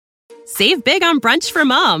Save big on brunch for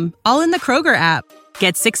mom, all in the Kroger app.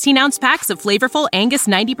 Get 16-ounce packs of flavorful Angus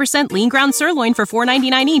 90% lean ground sirloin for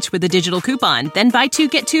 $4.99 each with a digital coupon. Then buy 2,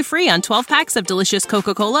 get 2 free on 12 packs of delicious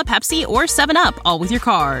Coca-Cola, Pepsi, or 7-Up, all with your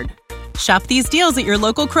card. Shop these deals at your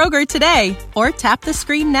local Kroger today, or tap the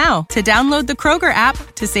screen now to download the Kroger app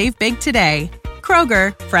to save big today.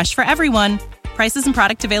 Kroger, fresh for everyone. Prices and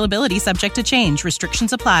product availability subject to change.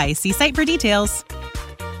 Restrictions apply. See site for details.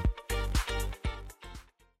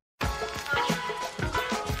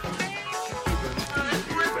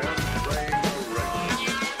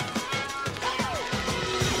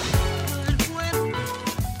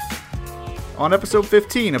 On episode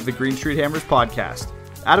 15 of the Green Street Hammers podcast,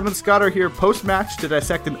 Adam and Scott are here post-match to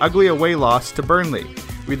dissect an ugly away loss to Burnley.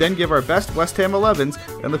 We then give our best West Ham 11s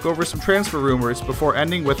and look over some transfer rumors before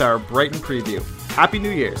ending with our Brighton preview. Happy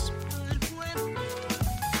New Year's!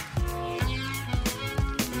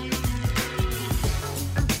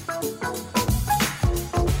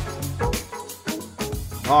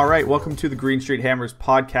 All right, welcome to the Green Street Hammers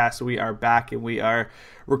podcast. We are back and we are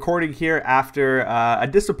recording here after a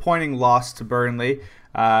disappointing loss to Burnley.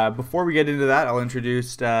 Before we get into that, I'll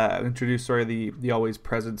introduce the always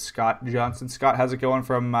present Scott Johnson. Scott, how's it going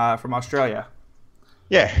from Australia?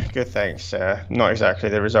 Yeah, good, thanks. Not exactly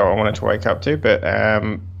the result I wanted to wake up to, but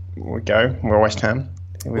we go. We're West Ham.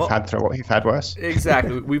 We've had worse.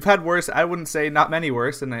 Exactly, we've had worse. I wouldn't say not many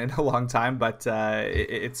worse in a long time, but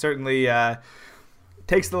it certainly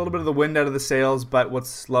takes a little bit of the wind out of the sails. But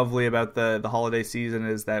what's lovely about the holiday season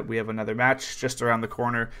is that we have another match just around the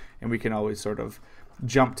corner, and we can always sort of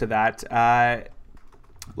jump to that.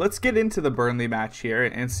 Let's get into the Burnley match here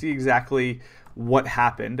and see exactly what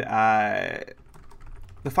happened.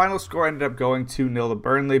 The final score ended up going 2-0 to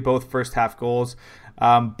Burnley, both first half goals.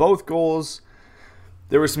 Both goals,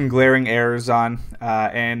 there were some glaring errors on,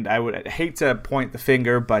 and I would hate to point the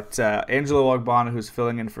finger, but Angelo Ogbonna, who's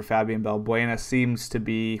filling in for Fabian Balbuena, seems to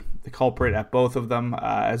be the culprit at both of them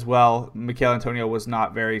as well. Mikel Antonio was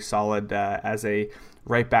not very solid as a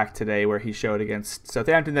right back today, where he showed against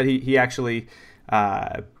Southampton that he actually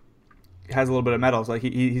has a little bit of medals. Like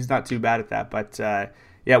he's not too bad at that, but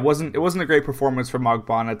yeah, it wasn't a great performance from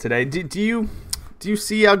Ogbonna today. Do you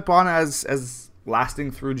see Ogbonna as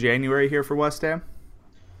lasting through January here for West Ham?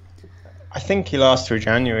 I think he lasts through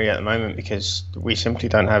January at the moment because we simply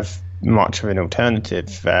don't have much of an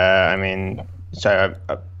alternative. I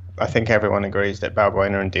think everyone agrees that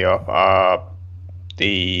Balbuena and Diop are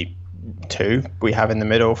the two we have in the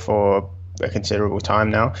middle for a considerable time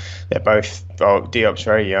now. They're both, Diop's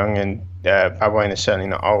very young and Balbuena is certainly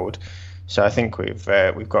not old. So I think we've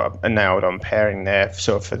got a nailed on pairing there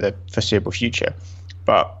sort of for the foreseeable future.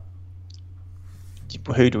 But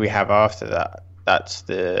who do we have after that? That's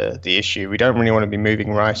the issue. We don't really want to be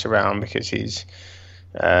moving Rice around because he's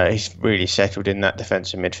really settled in that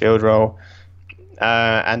defensive midfield role,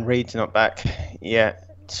 and Reed's not back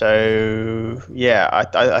yet. So yeah,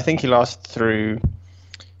 I think he lasts through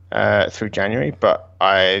January, but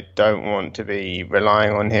I don't want to be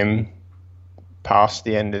relying on him past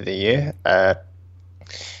the end of the year.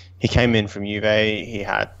 He came in from Juve. He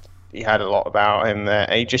had a lot about him there.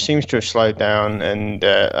 He just seems to have slowed down, and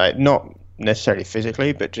not necessarily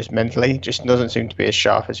physically, but just mentally, just doesn't seem to be as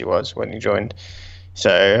sharp as he was when he joined.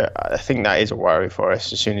 So I think that is a worry for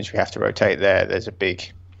us. As soon as we have to rotate there's a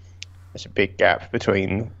big gap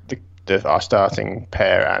between our starting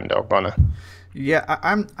pair and Ogbonna. Yeah,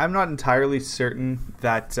 I'm not entirely certain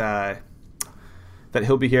that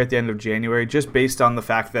he'll be here at the end of January, just based on the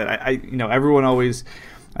fact that everyone always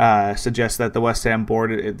suggests that the West Ham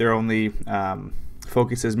board, their only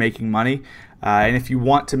focus is making money. And if you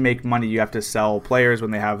want to make money, you have to sell players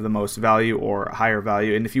when they have the most value or higher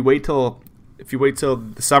value. And if you wait till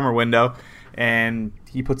the summer window and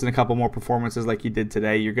he puts in a couple more performances like he did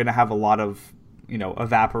today, you're going to have a lot of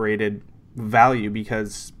evaporated value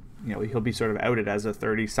because he'll be sort of outed as a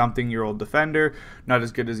 30-something-year-old defender, not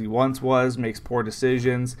as good as he once was, makes poor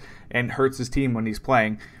decisions, and hurts his team when he's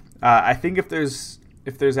playing. I think if there's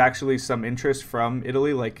actually some interest from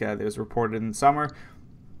Italy, like there was reported in the summer,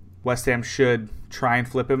 West Ham should try and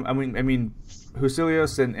flip him. I mean,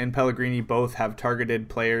 Husilios and Pellegrini both have targeted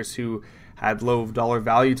players who had low dollar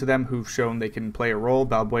value to them, who've shown they can play a role.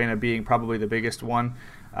 Balbuena being probably the biggest one.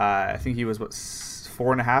 I think he was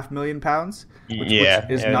 £4.5 million. Which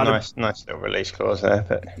is not nice little release clause there,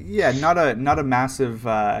 but yeah, not a massive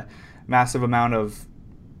amount of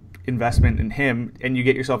investment in him, and you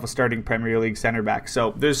get yourself a starting Premier League center back.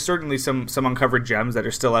 So there's certainly some uncovered gems that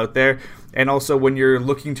are still out there. And also, when you're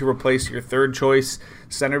looking to replace your third choice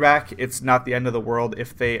center back, it's not the end of the world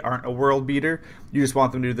if they aren't a world beater. You just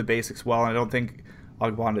want them to do the basics well. And I don't think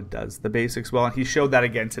Ogbonna does the basics well, and he showed that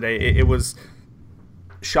again today. It was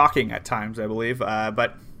shocking at times, I believe,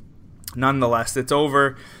 but nonetheless, it's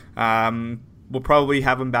over. We'll probably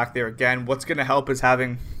have him back there again. What's going to help is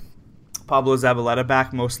having Pablo Zabaleta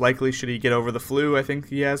back, most likely, should he get over the flu I think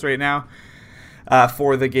he has right now,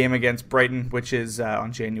 for the game against Brighton, which is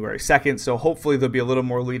on January 2nd. So hopefully there'll be a little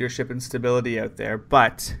more leadership and stability out there.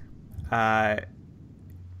 But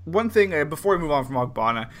one thing, before we move on from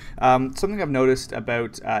Ogbonna, something I've noticed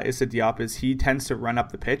about Issa Diop is he tends to run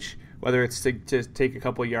up the pitch, whether it's to take a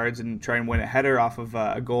couple of yards and try and win a header off of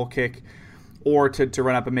a goal kick, or to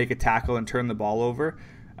run up and make a tackle and turn the ball over.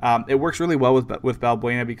 It works really well with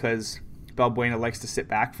Balbuena because Balbuena likes to sit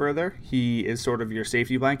back further. He is sort of your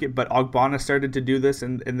safety blanket, but Ogbonna started to do this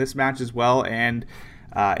in this match as well, and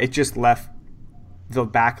it just left the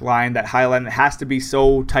back line, that high line that has to be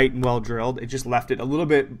so tight and well drilled, it just left it a little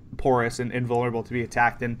bit porous and vulnerable to be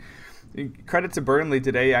attacked. And credit to Burnley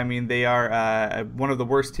today. I mean, they are one of the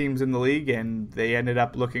worst teams in the league, and they ended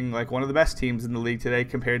up looking like one of the best teams in the league today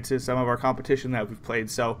compared to some of our competition that we've played.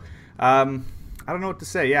 So I don't know what to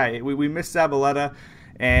say. Yeah, we missed Zabaleta,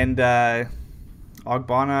 and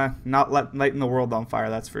Ogbonna not lighting the world on fire,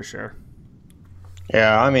 that's for sure.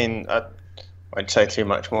 Yeah, I mean, I won't say too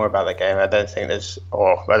much more about the game. I don't think there's,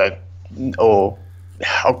 Ogbonna's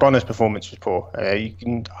performance was poor. You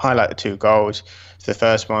can highlight the 2 goals. The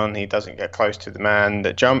first one, he doesn't get close to the man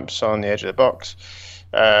that jumps on the edge of the box,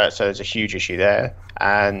 so there's a huge issue there.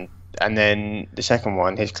 And then the second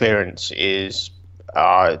one, his clearance is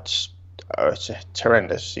it's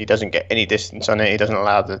horrendous. He doesn't get any distance on it. He doesn't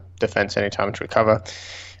allow the defence any time to recover.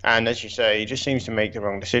 And as you say, he just seems to make the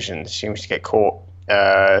wrong decisions. He seems to get caught,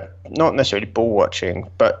 not necessarily ball watching,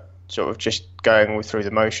 but sort of just going through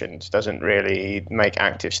the motions, doesn't really make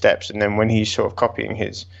active steps. And then when he's sort of copying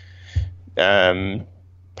his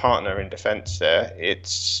partner in defence there,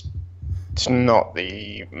 it's not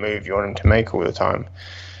the move you want him to make all the time.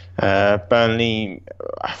 Burnley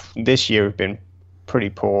this year have been pretty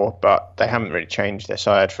poor, but they haven't really changed their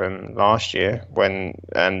side from last year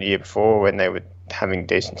and the year before when they were having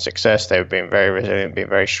decent success. They were being very resilient, being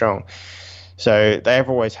very strong. So they have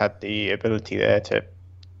always had the ability there to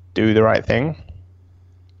do the right thing.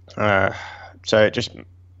 So it just,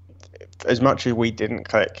 as much as we didn't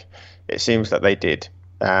click, it seems that they did.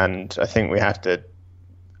 And I think we have to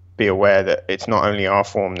be aware that it's not only our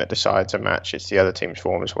form that decides a match, it's the other team's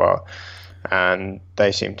form as well. And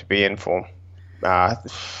they seem to be in form. You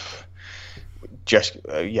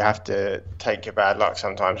have to take your bad luck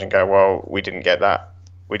sometimes and go, well, we didn't get that.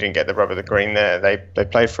 We didn't get the rub of the green there. They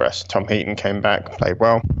played for us. Tom Heaton came back, played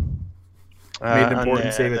well. Made an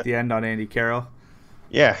important save at the end on Andy Carroll.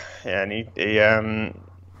 Yeah, and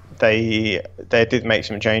they did make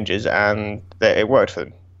some changes, and it worked for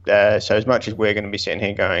them. So as much as we're going to be sitting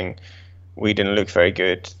here going, we didn't look very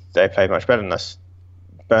good, they played much better than us.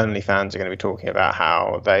 Burnley fans are going to be talking about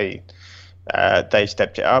how they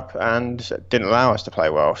stepped it up and didn't allow us to play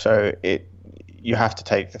well. So you have to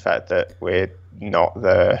take the fact that we're not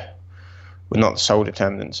the sole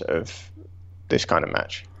determinants of this kind of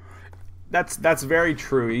match. That's very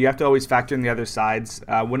true. You have to always factor in the other sides.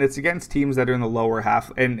 When it's against teams that are in the lower half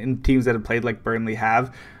and teams that have played like Burnley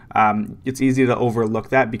have, it's easy to overlook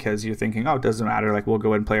that because you're thinking, oh, it doesn't matter, like we'll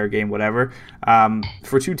go and play our game, whatever.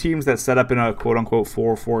 For two teams that set up in a quote-unquote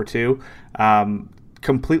 4-4-2,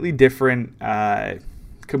 completely different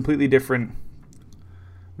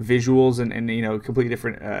visuals and completely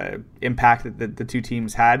different impact that the two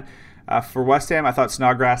teams had. For West Ham, I thought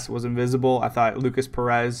Snodgrass was invisible. I thought Lucas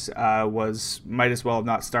Perez might as well have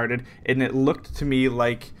not started. And it looked to me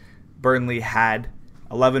like Burnley had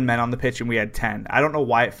 11 men on the pitch and we had 10. I don't know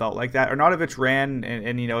why it felt like that. Arnautovic ran,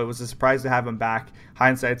 and it was a surprise to have him back.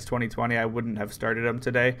 Hindsight's 2020. I wouldn't have started him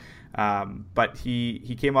today. But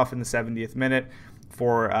he came off in the 70th minute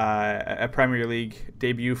for a Premier League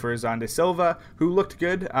debut for Zonde Silva, who looked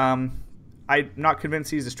good. I'm not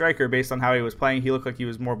convinced he's a striker based on how he was playing. He looked like he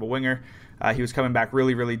was more of a winger. He was coming back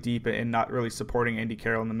really, really deep and not really supporting Andy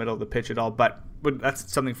Carroll in the middle of the pitch at all. But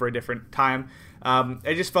that's something for a different time.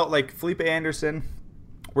 I just felt like Felipe Anderson,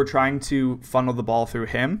 we're trying to funnel the ball through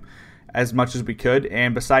him as much as we could.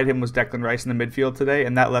 And beside him was Declan Rice in the midfield today.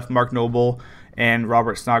 And that left Mark Noble and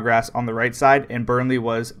Robert Snodgrass on the right side. And Burnley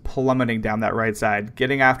was plummeting down that right side,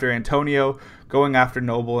 getting after Antonio, going after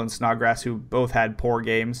Noble and Snodgrass, who both had poor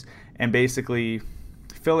games, and basically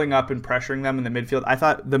filling up and pressuring them in the midfield. I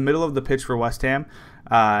thought the middle of the pitch for West Ham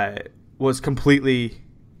was completely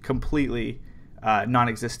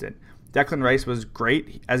non-existent. Declan Rice was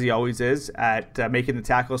great, as he always is, at making the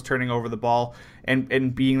tackles, turning over the ball,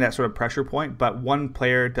 and being that sort of pressure point. But one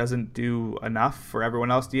player doesn't do enough for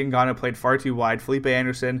everyone else. Diangana played far too wide. Felipe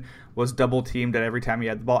Anderson was double-teamed at every time he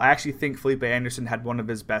had the ball. I actually think Felipe Anderson had one of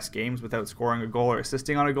his best games without scoring a goal or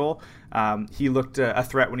assisting on a goal. He looked a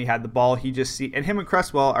threat when he had the ball. And him and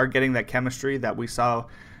Cresswell are getting that chemistry that we saw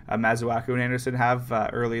Masuaku and Anderson have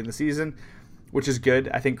early in the season, which is good.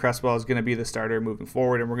 I think Cresswell is going to be the starter moving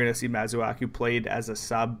forward, and we're going to see Masuaku played as a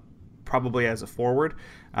sub, probably as a forward.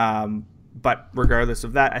 But regardless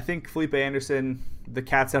of that, I think Felipe Anderson, the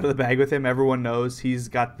cat's out of the bag with him. Everyone knows he's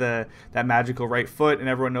got that magical right foot, and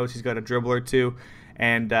everyone knows he's got a dribble or two.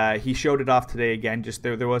 And he showed it off today again. Just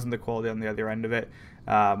there wasn't the quality on the other end of it.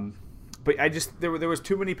 But there was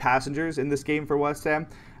too many passengers in this game for West Ham.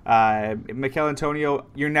 Mikel Antonio,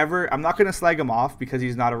 I'm not going to slag him off because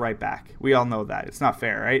he's not a right back. We all know that. It's not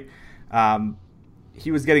fair, right? He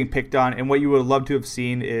was getting picked on, and what you would have loved to have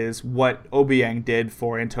seen is what Obiang did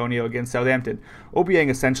for Antonio against Southampton. Obiang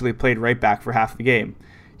essentially played right back for half the game.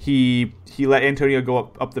 He let Antonio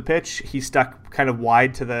go up the pitch. He stuck kind of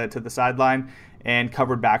wide to the sideline and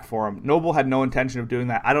covered back for him. Noble had no intention of doing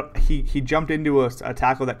that. He jumped into a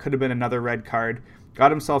tackle that could have been another red card, got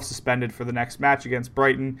himself suspended for the next match against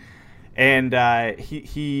Brighton, and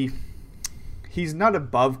he's not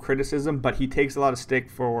above criticism, but he takes a lot of stick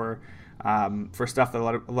for stuff that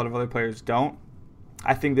a lot of other players don't.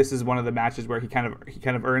 I think this is one of the matches where he kind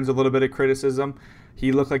of earns a little bit of criticism.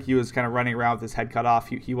 He looked like he was kind of running around with his head cut off.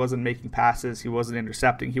 He wasn't making passes. He wasn't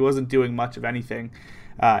intercepting. He wasn't doing much of anything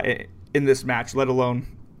in this match, let alone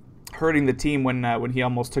hurting the team when he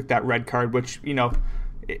almost took that red card, which,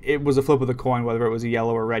 it was a flip of the coin whether it was a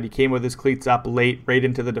yellow or red. He came with his cleats up late, right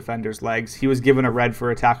into the defender's legs. He was given a red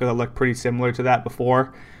for a tackle that looked pretty similar to that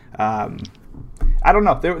before. I don't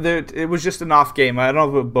know. It was just an off game. I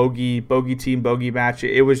don't know if a bogey team, bogey match.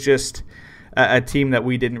 It was just a team that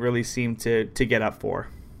we didn't really seem to get up for.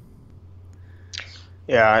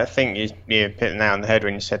 Yeah, I think you hit the nail on the head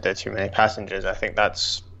when you said there are too many passengers. I think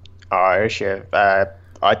that's our issue.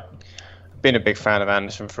 I've been a big fan of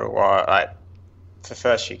Anderson for a while. For the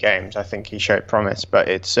first few games, I think he showed promise, but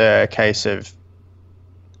it's a case of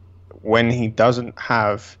when he doesn't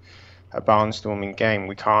have a barnstorming game,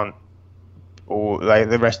 we can't, or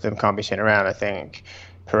the rest of them can't be seen around. I think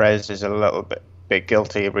Perez is a little bit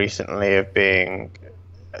guilty recently of being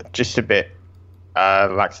just a bit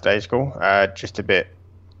lackadaisical, just a bit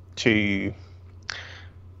too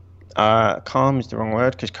calm is the wrong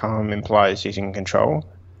word, because calm implies he's in control,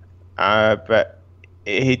 but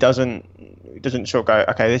he doesn't sort of go,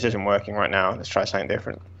 okay, this isn't working right now, let's try something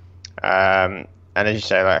different. And as you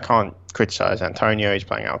say, I can't criticize Antonio, he's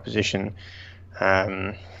playing out of position.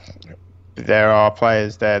 There are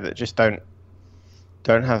players there that just don't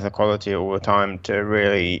have the quality all the time to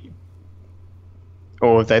really,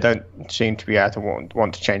 or they don't seem to be able to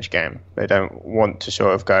want to change the game. They don't want to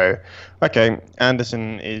sort of go, okay,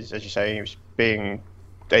 Anderson is, as you say, he was being,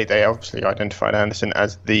 they obviously identified Anderson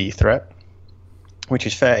as the threat, which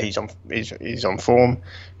is fair. He's on form.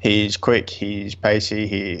 He's quick. He's pacey.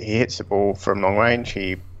 He hits the ball from long range.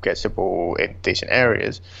 He gets the ball in decent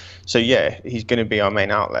areas. So yeah, he's going to be our main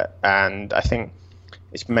outlet. And I think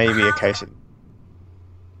it's maybe a case of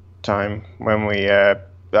time when we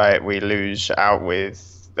lose out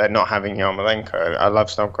with not having Yarmolenko. I love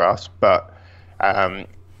Snodgrass, but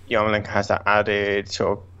Yarmolenko has that added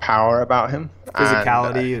sort of power about him.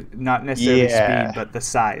 Physicality, and, not necessarily speed, but the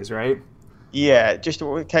size, right? Yeah, just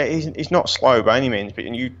okay. He's not slow by any means, but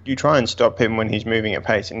you try and stop him when he's moving at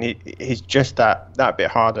pace, and he's just that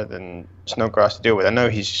bit harder than Snodgrass to deal with. I know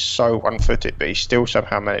he's so one-footed, but he still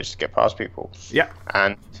somehow managed to get past people. Yeah,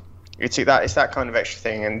 and it's that kind of extra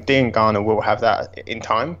thing, and Diangana will have that in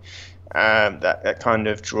time, that kind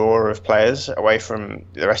of draw of players away from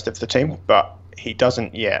the rest of the team, but he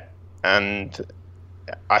doesn't yet, and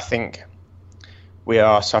I think we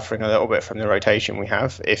are suffering a little bit from the rotation we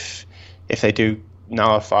have. If they do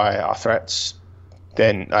nullify our threats,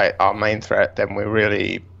 then our main threat, then we're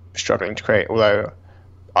really struggling to create. Although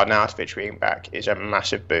Arnautovic being back is a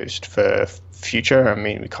massive boost for future. I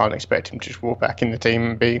mean, we can't expect him to just walk back in the team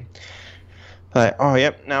and be like, oh,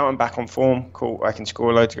 yep, now I'm back on form. Cool, I can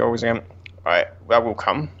score loads of goals again. All right, that will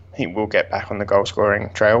come. He will get back on the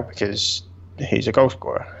goal-scoring trail because he's a goal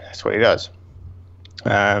scorer. That's what he does.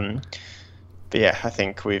 But yeah, I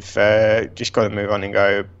think we've just got to move on and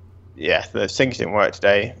go, yeah, the things didn't work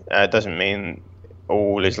today. Doesn't mean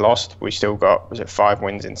all is lost. We still got, 5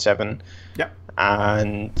 wins in 7? Yep.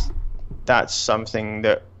 And that's something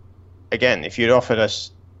that, again, if you'd offered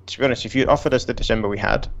us, to be honest, if you'd offered us the December we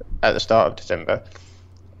had at the start of December,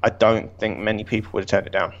 I don't think many people would have turned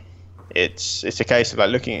it down. It's a case of like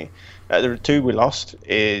looking at the two we lost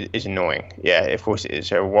is annoying. Yeah, of course it is.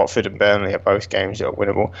 So Watford and Burnley are both games that are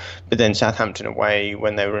winnable, but then Southampton away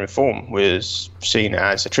when they were in form was seen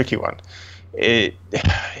as a tricky one.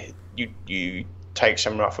 You take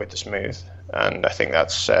some rough with the smooth, and I think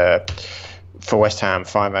that's for West Ham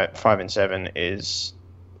 5-7 it's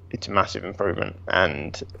a massive improvement.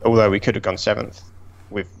 And although we could have gone 7th,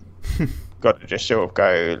 we've got to just sort of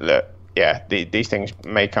go, look, yeah, these things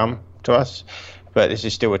may come to us, but this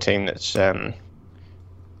is still a team that's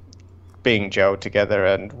being gelled together,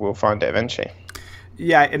 and we'll find it eventually.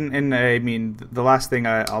 Yeah, and I mean, the last thing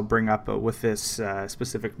I'll bring up with this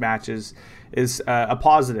specific match is a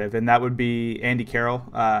positive, and that would be Andy Carroll.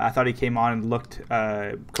 I thought he came on and looked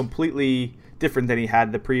completely different than he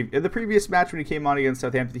had the previous match when he came on against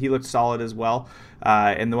Southampton. He looked solid as well,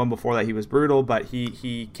 and the one before that he was brutal, but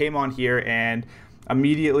he came on here and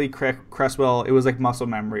immediately Cresswell, it was like muscle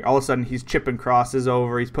memory. All of a sudden he's chipping crosses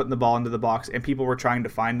over, he's putting the ball into the box, and people were trying to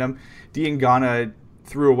find him. Diangana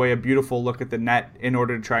threw away a beautiful look at the net in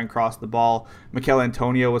order to try and cross the ball. Mikel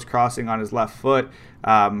Antonio was crossing on his left foot.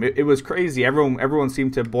 It was crazy. Everyone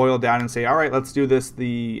seemed to boil down and say, all right, let's do this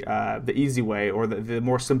the easy way, or the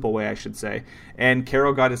more simple way, I should say. And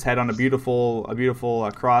Carroll got his head on a beautiful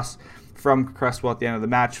cross from Cresswell at the end of the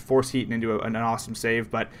match, force Heaton into an awesome save.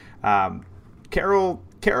 But Carroll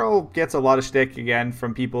gets a lot of shtick again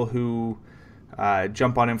from people who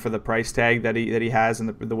jump on him for the price tag that he has and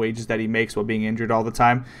the wages that he makes while being injured all the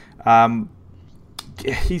time.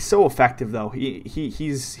 He's so effective though.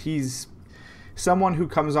 He's someone who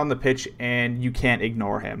comes on the pitch and you can't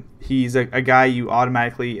ignore him. He's a guy you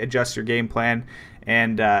automatically adjust your game plan,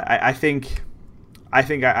 and I think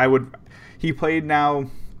I would. He played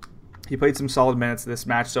some solid minutes this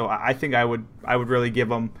match, so I think I would really give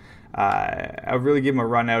him. I would really give him a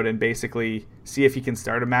run out and basically see if he can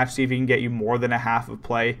start a match, see if he can get you more than a half of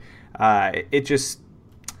play. It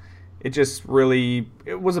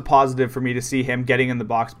was a positive for me to see him getting in the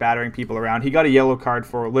box, battering people around. He got a yellow card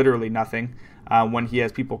for literally nothing when he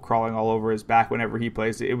has people crawling all over his back whenever he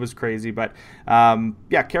plays. It was crazy. But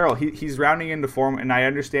Carroll, he's rounding into form, and I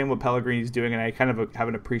understand what Pellegrini's doing, and I kind of have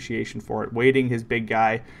an appreciation for it. Waiting his big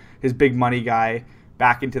money guy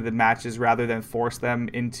back into the matches rather than force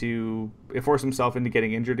himself into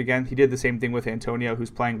getting injured again. He did the same thing with Antonio, who's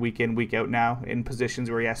playing week in, week out now in positions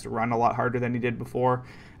where he has to run a lot harder than he did before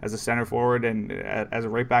as a center forward and as a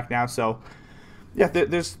right back now. So yeah,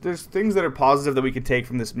 there's things that are positive that we could take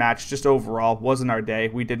from this match. Just overall, wasn't our day.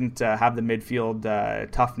 We didn't have the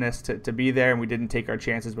midfield toughness to be there, and we didn't take our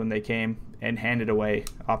chances when they came and handed away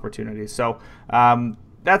opportunities. So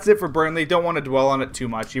that's it for Burnley. Don't want to dwell on it too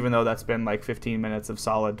much, even though that's been like 15 minutes of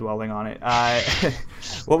solid dwelling on it.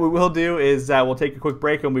 What we will do is we'll take a quick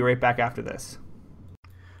break and we'll be right back after this.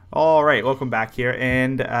 All right, welcome back here.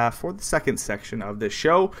 And for the second section of this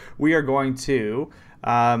show, we are going to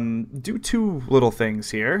do two little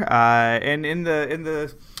things here. And in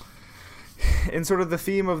sort of the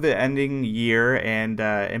theme of the ending year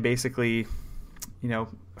and basically,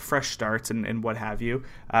 fresh starts and what have you,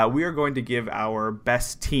 we are going to give our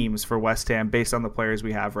best teams for West Ham based on the players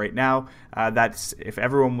we have right now. That's if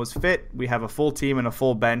everyone was fit, we have a full team and a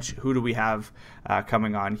full bench. Who do we have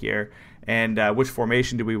coming on here? And which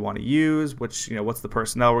formation do we want to use? What's the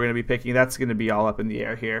personnel we're going to be picking? That's going to be all up in the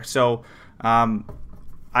air here. So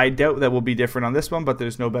I doubt that will be different on this one, but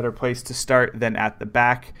there's no better place to start than at the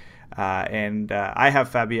back. And I have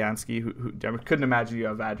Fabianski, who I couldn't imagine you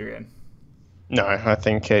have Adrian. No, I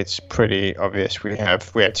think it's pretty obvious. We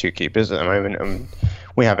have two keepers at the moment, and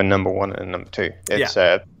we have a number one and a number two. It's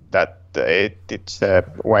it's the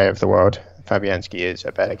way of the world. Fabianski is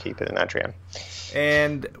a better keeper than Adrian.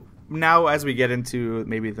 And now, as we get into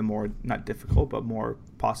maybe the more not difficult but more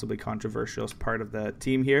possibly controversial part of the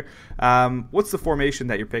team here, what's the formation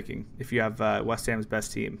that you're picking if you have West Ham's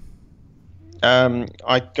best team?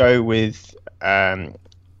 I'd go with I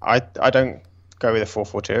don't go with a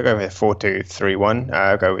 4-4-2. I go with a 4-2-3-1.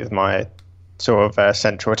 I go with my sort of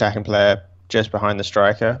central attacking player just behind the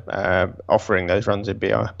striker, offering those runs in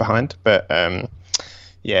behind. But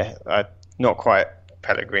not quite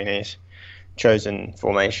Pellegrini's chosen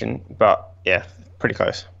formation, but yeah, pretty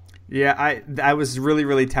close. Yeah, I was really,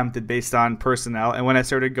 really tempted based on personnel, and when I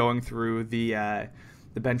started going through the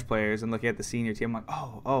bench players and looking at the senior team, I'm like,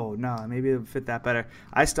 oh no, maybe it would fit that better.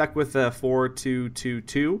 I stuck with a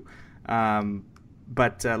 4-2-2-2.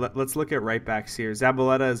 But let's look at right backs here.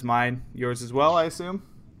 Zabaleta is mine. Yours as well, I assume?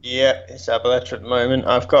 Yeah, it's Zabaleta at the moment.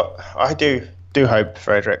 I do hope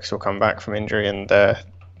Fredericks will come back from injury and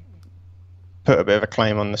put a bit of a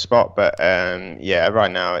claim on the spot, but yeah,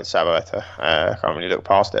 right now it's Zabaleta. I can't really look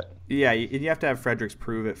past it. Yeah, you have to have Fredericks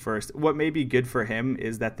prove it first. What may be good for him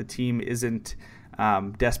is that the team isn't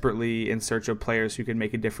desperately in search of players who can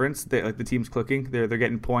make a difference. The team's clicking. They're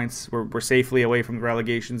getting points. We're safely away from the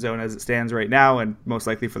relegation zone as it stands right now, and most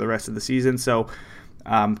likely for the rest of the season. So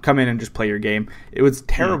come in and just play your game. It was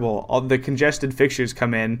terrible. All the congested fixtures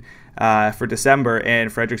come in for December,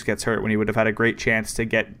 and Fredericks gets hurt when he would have had a great chance to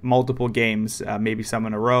get multiple games, maybe some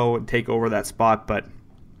in a row, and take over that spot, but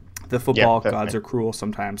the football gods are cruel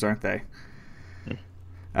sometimes, aren't they?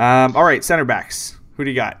 All right, center backs. Who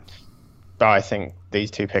do you got? I think these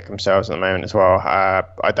two pick themselves at the moment as well. I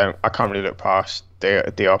can't really look past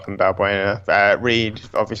Diop and Balbuena. Reed,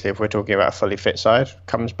 obviously, if we're talking about a fully fit side,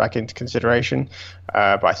 comes back into consideration.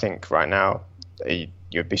 But I think right now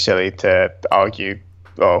you'd be silly to argue.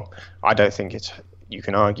 Well, I don't think you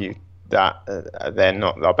can argue that they're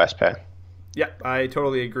not our best pair. Yeah, I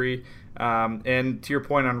totally agree. And to your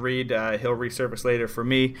point on Reed, he'll resurface later. For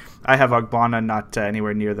me, I have Ogbonna not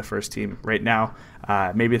anywhere near the first team right now.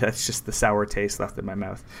 Maybe that's just the sour taste left in my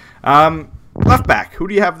mouth. Left back, who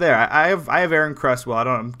do you have there? I have Aaron Cresswell.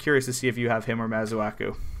 I'm curious to see if you have him or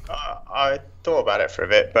Masuaku. I thought about it for a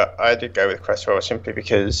bit, but I did go with Cresswell simply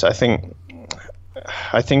because I think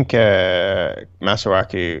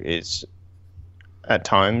Masuaku is at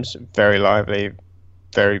times very lively,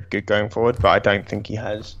 very good going forward, but I don't think he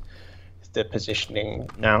has the positioning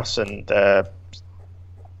nous and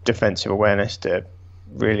defensive awareness to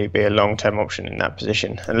really be a long-term option in that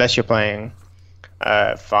position. Unless you're playing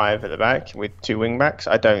 5 at the back with 2 wing backs,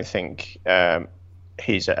 I don't think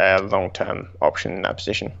he's a long-term option in that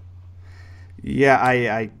position. Yeah,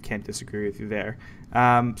 I can't disagree with you there.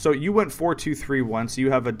 So you went 4-2-3-1, so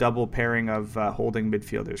you have a double pairing of holding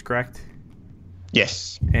midfielders, correct?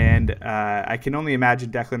 Yes. And I can only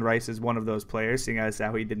imagine Declan Rice is one of those players, seeing as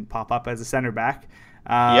how he didn't pop up as a center back.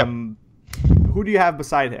 Who do you have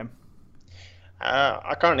beside him?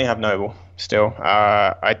 I currently have Noble still.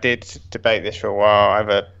 I did debate this for a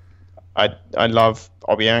while. I love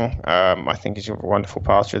Obiang. I think he's a wonderful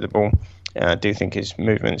passer of the ball. I do think his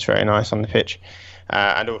movement's very nice on the pitch.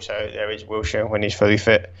 And also there is Wilshere when he's fully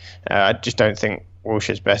fit. I just don't think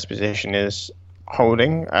Wilshere's best position is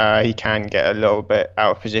holding. He can get a little bit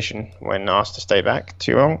out of position when asked to stay back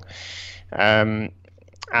too long. And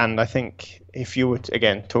I think if you were,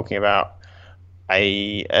 again, talking about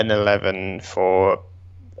an 11 for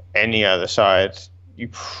any other side, you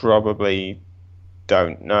probably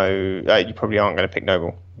don't know. You probably aren't going to pick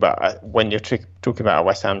Noble. But when you're talking about a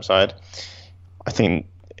West Ham side, I think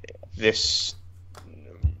this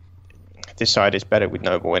side is better with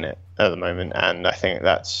Noble in it at the moment, and I think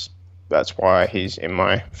that's why he's in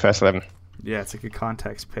my first 11. Yeah, it's a good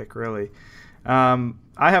context pick, really. I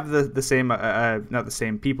have the same, not the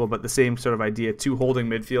same people, but the same sort of idea. 2 holding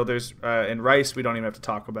midfielders. And Rice, we don't even have to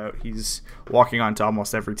talk about. He's walking on to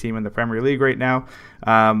almost every team in the Premier League right now.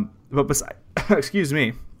 But beside, excuse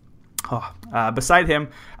me. Beside him,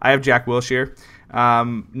 I have Jack Wilshere.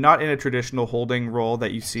 Not in a traditional holding role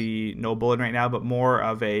that you see Noble in right now, but more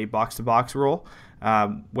of a box-to-box role.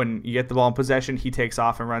 When you get the ball in possession, he takes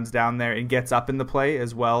off and runs down there and gets up in the play,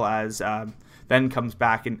 as well as then comes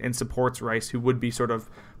back and supports Rice, who would be sort of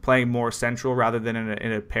playing more central rather than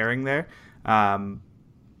in a pairing there.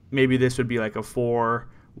 Maybe this would be like a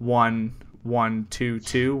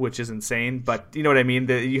 4-1-1-2-2, which is insane, but you know what I mean?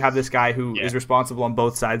 You have this guy who is responsible on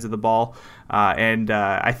both sides of the ball, and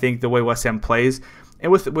I think the way West Ham plays, and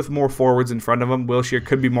with more forwards in front of him, Wilshere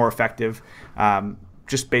could be more effective,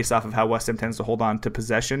 just based off of how West Ham tends to hold on to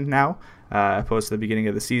possession now, opposed to the beginning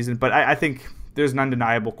of the season. But I think there's an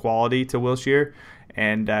undeniable quality to Wilshere,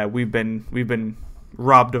 and we've been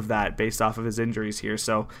robbed of that based off of his injuries here.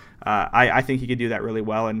 So I think he could do that really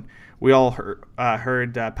well. And we all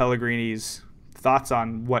heard Pellegrini's thoughts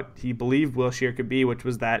on what he believed Wilshere could be, which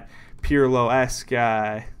was that Pirlo-esque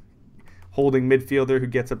holding midfielder who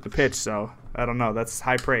gets up the pitch. So I don't know. That's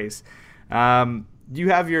high praise. You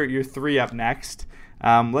have your 3 up next.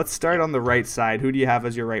 Let's start on the right side. Who do you have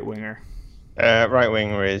as your right winger? Right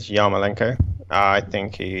winger is Yarmolenko. I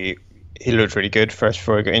think he looked really good first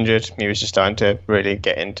before he got injured. He was just starting to really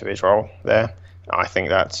get into his role there. I think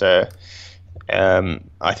that's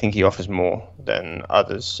I think he offers more than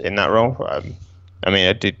others in that role. I mean,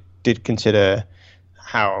 I did consider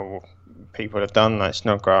how people have done, like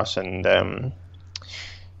Snodgrass and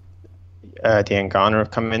Diangana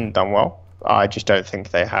have come in and done well. I just don't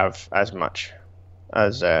think they have as much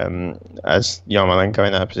as Yarmolenko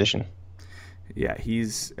in that position. Yeah,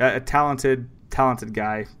 he's a talented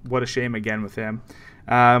guy. What a shame again with him.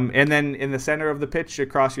 And then in the center of the pitch,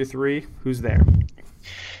 across your three, who's there?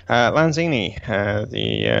 Lanzini,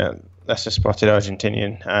 the lesser spotted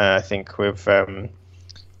Argentinian. I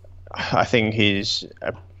think he's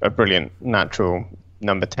a brilliant natural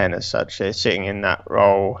number 10 as such. Sitting in that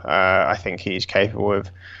role, I think he's capable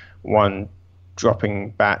of dropping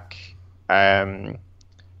back and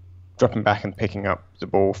picking up the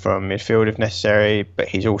ball from midfield if necessary, but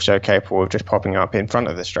he's also capable of just popping up in front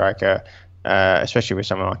of the striker, especially with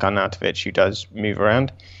someone like Arnautovic who does move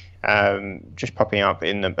around, just popping up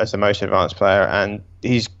as the most advanced player. And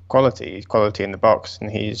he's quality in the box, and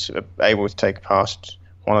he's able to take past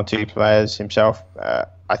one or two players himself.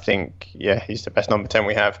 I think, he's the best number 10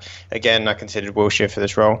 we have. Again, I considered Wilshere for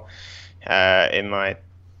this role in my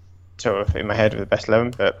head with the best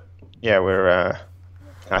 11, but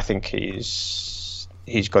I think he's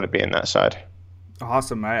got to be in that side.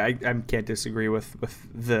 Awesome. I can't disagree with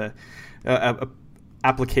the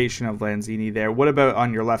application of Lanzini there. What about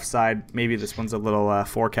on your left side? Maybe this one's a little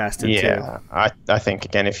forecasted too. Yeah, I think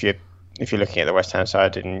again, if you're looking at the West Ham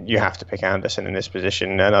side, and you have to pick Anderson in this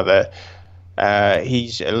position,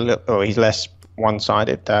 he's less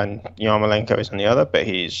one-sided than Yarmolenko is on the other, but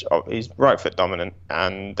he's right foot dominant,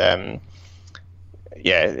 and the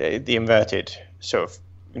inverted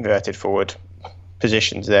forward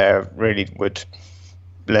positions there really would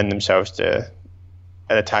lend themselves to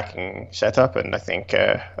an attacking setup, and I think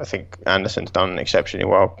Anderson's done exceptionally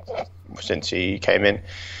well since he came in,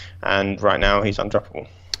 and right now he's undroppable.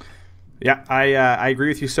 Yeah, I agree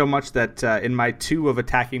with you so much that in my two of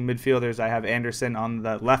attacking midfielders, I have Anderson on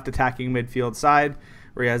the left attacking midfield side,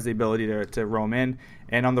 where he has the ability to roam in.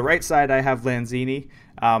 And on the right side, I have Lanzini.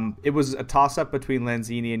 It was a toss-up between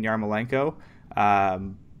Lanzini and Yarmolenko.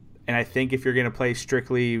 And I think if you're going to play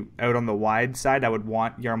strictly out on the wide side, I would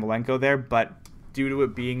want Yarmolenko there. But due to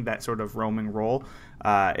it being that sort of roaming role,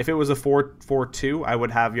 if it was a 4-4-2, I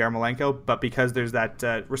would have Yarmolenko. But because there's that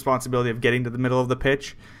responsibility of getting to the middle of the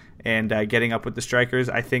pitch and getting up with the strikers,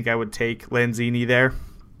 I think I would take Lanzini there,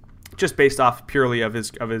 just based off purely of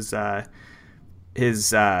his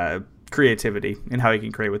creativity and how he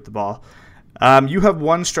can create with the ball. You have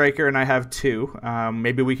one striker and I have two.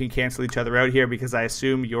 Maybe we can cancel each other out here, because I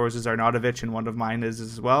assume yours is Arnautovic and one of mine is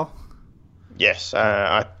as well. Yes.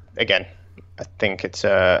 I think it's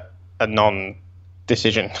a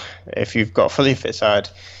non-decision. If you've got a fully fit side,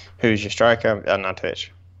 who's your striker? Arnautovic.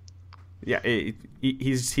 Yeah,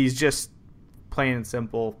 he's just plain and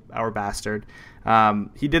simple our bastard.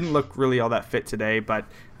 He didn't look really all that fit today, but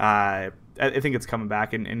I think it's coming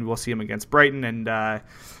back, and we'll see him against Brighton, and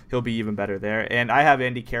he'll be even better there. And I have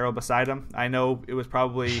Andy Carroll beside him. I know it was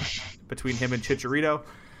probably between him and Chicharito.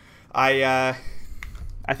 I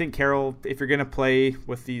think Carroll, if you're going to play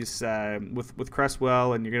with these with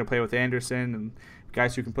Cresswell, and you're going to play with Anderson and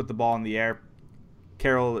guys who can put the ball in the air,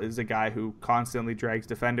 Carroll is a guy who constantly drags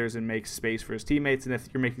defenders and makes space for his teammates. And if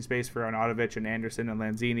you're making space for Arnautovic and Anderson and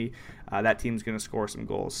Lanzini, that team's going to score some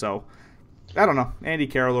goals. So, I don't know. Andy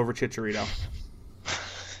Carroll over Chicharito.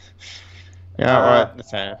 Yeah,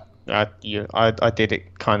 fair. I did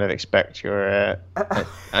kind of expect your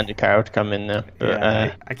Andy Carroll to come in there. But,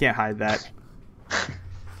 yeah, I can't hide that.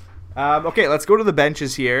 Okay, let's go to the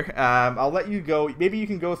benches here. I'll let you go. Maybe you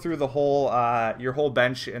can go through the whole your whole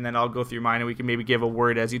bench, and then I'll go through mine, and we can maybe give a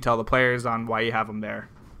word as you tell the players on why you have them there.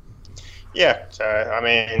 Yeah, so I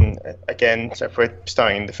mean, again, so if we're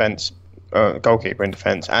starting in defence, goalkeeper in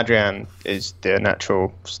defence, Adrian is the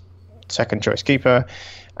natural second choice keeper,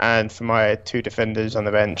 and for my two defenders on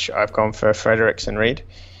the bench, I've gone for Fredericks and Reed.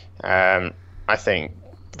 I think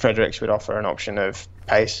Fredericks would offer an option of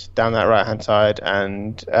pace down that right hand side,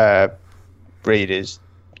 and Reed is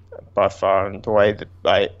by far and away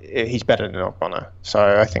he's better than Ogbonna.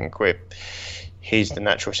 So I think he's the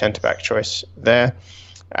natural centre back choice there.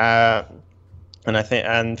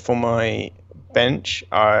 And for my bench,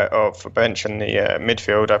 on the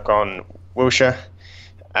midfield, I've gone Wilshere,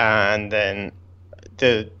 and then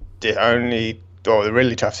the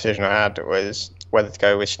really tough decision I had was whether to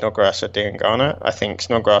go with Snodgrass or Diangana. I think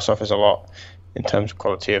Snodgrass offers a lot in terms of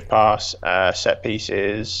quality of pass, set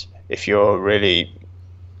pieces. If you're really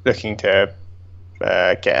looking to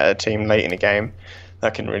get a team late in the game,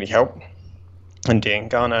 that can really help. And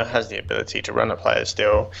Diangana has the ability to run at players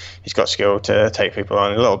still. He's got skill to take people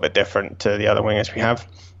on, a little bit different to the other wingers we have.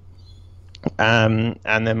 And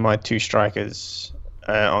then my two strikers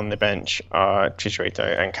on the bench are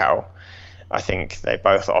Chicharito and Cal. I think they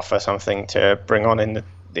both offer something to bring on in the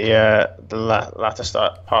latter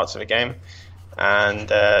parts of the game, and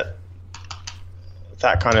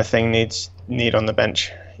that kind of thing need on the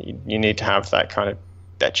bench. You need to have that kind of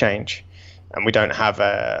that change. and we don't have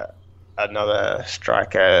another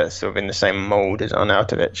striker sort of in the same mould as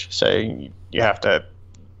Arnautovic. So you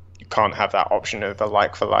can't have that option of a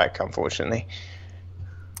like for like, unfortunately.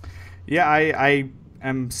 Yeah, I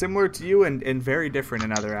am similar to you and very different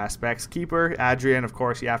in other aspects. Keeper, Adrian, of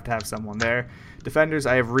course, you have to have someone there. Defenders,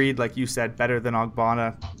 I have Reed, like you said, better than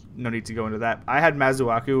Ogbonna. No need to go into that. I had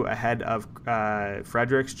Masuaku ahead of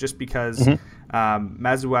Fredericks just because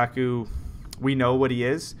Masuaku, we know what he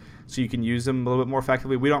is, so you can use him a little bit more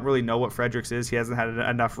effectively. We don't really know what Fredericks is. He hasn't had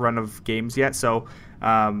enough run of games yet. So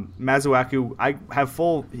Masuaku, I have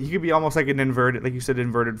he could be almost like an inverted, like you said,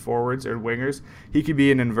 inverted forwards or wingers. He could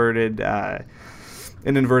be an inverted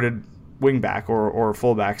wing back or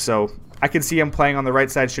fullback. So I can see him playing on the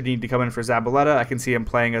right side should he need to come in for Zabaleta. I can see him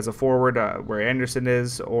playing as a forward where Anderson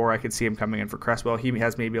is, or I could see him coming in for Cresswell. He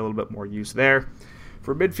has maybe a little bit more use there.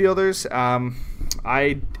 For midfielders,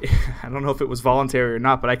 I don't know if it was voluntary or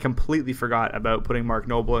not, but I completely forgot about putting Mark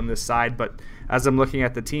Noble in this side. But as I'm looking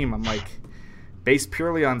at the team, I'm like, based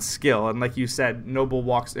purely on skill, and like you said, Noble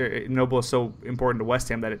is so important to West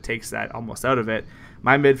Ham that it takes that almost out of it.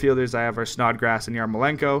 My midfielders I have are Snodgrass and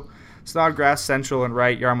Yarmolenko. Snodgrass central and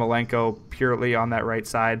right, Yarmolenko purely on that right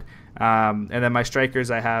side. And then my strikers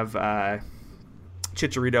I have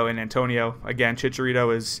Chicharito and Antonio. Again,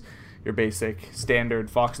 Chicharito is your basic standard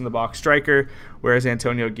fox in the box striker, whereas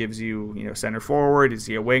Antonio gives you center forward. Is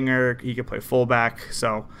he a winger? He could play fullback.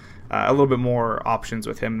 So a little bit more options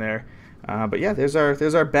with him there. But yeah, there's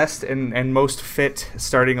our best and most fit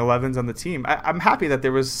starting 11s on the team. I'm happy that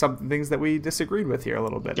there was some things that we disagreed with here a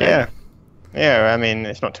little bit. Yeah. I mean,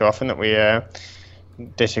 it's not too often that we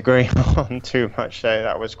disagree on too much, so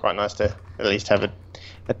that was quite nice to at least have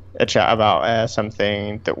a chat about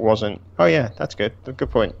something that wasn't. Oh yeah, that's good. Good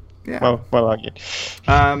point. Yeah. Well argued.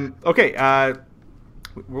 Okay.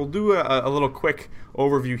 We'll do a little quick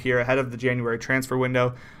overview here ahead of the January transfer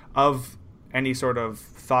window of any sort of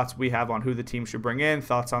thoughts we have on who the team should bring in,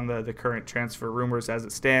 thoughts on the current transfer rumors as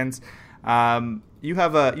it stands. You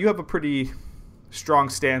have a pretty strong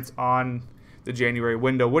stance on the January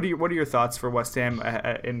window. What are your thoughts for West Ham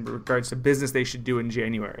in regards to business they should do in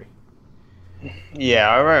January? Yeah,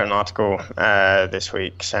 I wrote an article this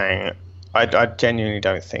week saying I genuinely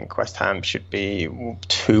don't think West Ham should be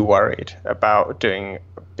too worried about doing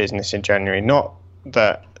business in January. Not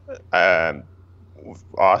that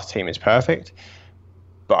our team is perfect,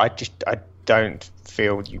 but I don't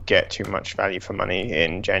feel you get too much value for money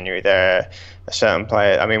in January. There are a certain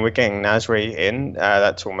player. I mean, we're getting Nasri in.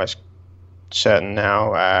 That's almost certain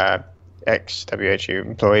now. Ex-WHU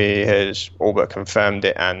employee has all but confirmed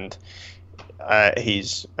it, and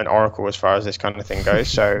he's an oracle as far as this kind of thing goes.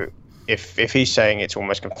 So if he's saying it's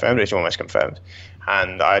almost confirmed, it's almost confirmed.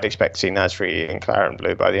 And I'd expect to see Nasri in Claret and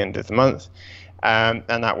Blue by the end of the month. And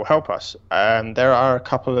that will help us. There are a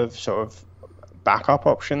couple of sort of backup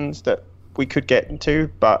options that we could get into,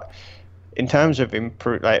 but in terms of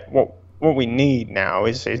improve, like what we need now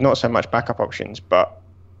is not so much backup options, but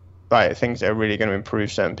like things that are really going to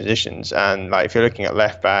improve certain positions. And like if you're looking at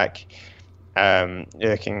left back, you're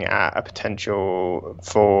looking at a potential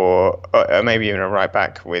for maybe even a right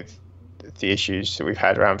back with the issues that we've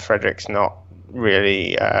had around Fredericks not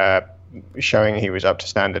really showing he was up to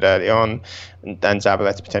standard early on, and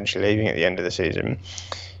Zabaleta potentially leaving at the end of the season.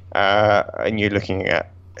 And you're looking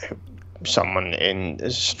at someone in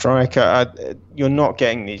as a striker. You're not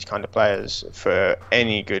getting these kind of players for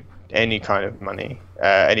any kind of money,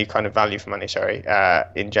 any kind of value for money.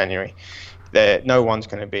 In January, no one's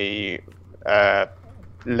going to be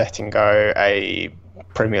letting go a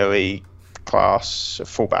Premier League class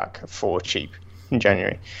fullback for cheap in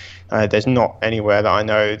January. There's not anywhere that I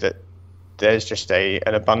know that there's just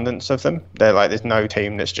an abundance of them. There's no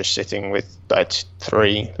team that's just sitting with like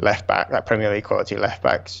 3 Premier League quality left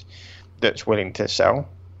backs that's willing to sell,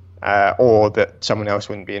 or that someone else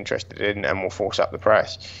wouldn't be interested in and will force up the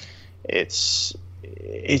price. It's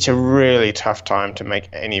a really tough time to make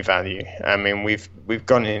any value. I mean, we've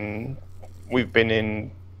been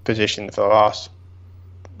in position for the last,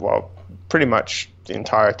 pretty much the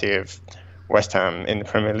entirety of West Ham in the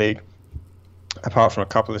Premier League, apart from a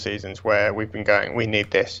couple of seasons where we've been going, we need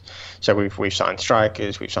this. So we've signed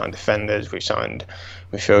strikers, we've signed defenders, we've signed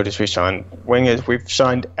midfielders, we've signed wingers, we've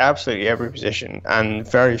signed absolutely every position, and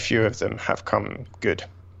very few of them have come good.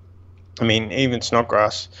 I mean, even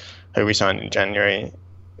Snodgrass, who we signed in January,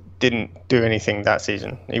 didn't do anything that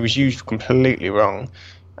season. He was used completely wrong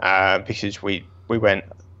because we went,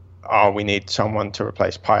 we need someone to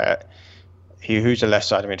replace Payet. Who's a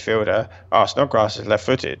left-sided midfielder? Snodgrass is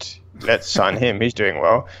left-footed. Let's sign him. He's doing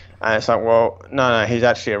well. And it's like, no, he's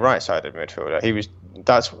actually a right-sided midfielder. He was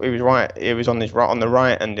it was right. It was on the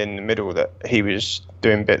right and in the middle that he was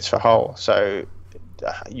doing bits for Hull. So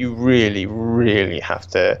you really, really have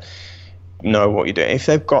to know what you're doing. If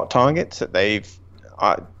they've got targets that they've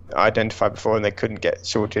identified before and they couldn't get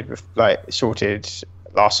sorted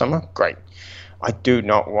last summer, great. I do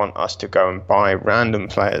not want us to go and buy random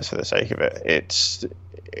players for the sake of it.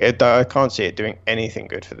 I can't see it doing anything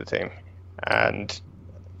good for the team. And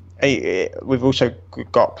we've also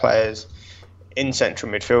got players in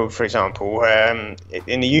central midfield, for example,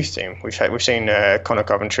 in the youth team. We've seen Connor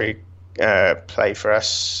Coventry play for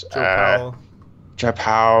us. Joe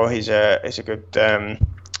Powell, he's a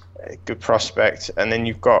good prospect. And then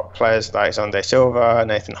you've got players like Xande Silva,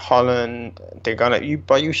 Nathan Holland.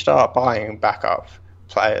 You start buying backup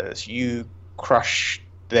players, you crush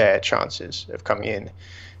their chances of coming in,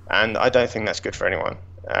 and I don't think that's good for anyone.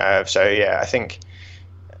 So yeah, I think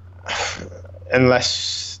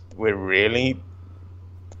unless we're really,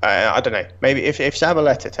 I don't know, maybe if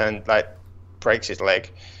Zabaleta breaks his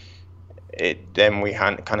leg, then we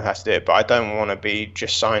kind of have to do it. But I don't want to be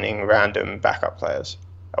just signing random backup players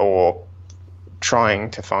or trying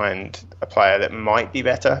to find a player that might be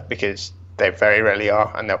better, because they very rarely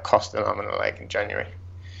are, and they'll cost an arm and a leg in January.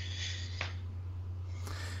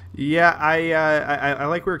 Yeah, I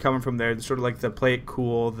like where you're coming from there. Sort of like the play it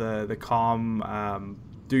cool, the calm,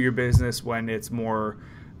 do your business when it's more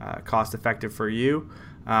cost effective for you.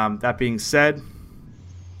 That being said,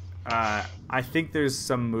 I think there's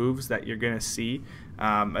some moves that you're going to see.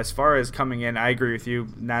 As far as coming in, I agree with you.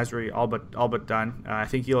 Nasri all but done. I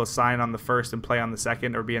think he'll sign on the first and play on the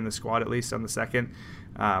second, or be in the squad at least on the second.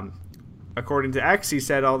 According to X, he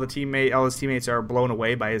said all his teammates are blown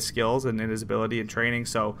away by his skills and his ability in training.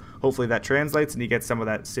 So hopefully that translates and he gets some of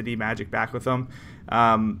that City magic back with him.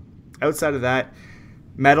 Outside of that,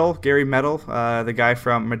 Gary Medel, the guy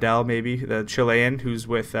from Medel, maybe the Chilean who's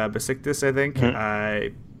with Besiktas, I think.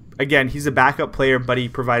 Mm-hmm. Again, he's a backup player, but he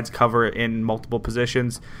provides cover in multiple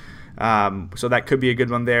positions. So that could be a good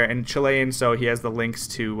one there. And Chilean, so he has the links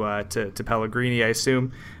to Pellegrini, I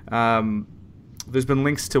assume. There's been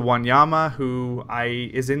links to Wanyama, who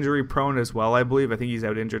is injury prone as well, I believe. I think he's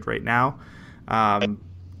out injured right now. I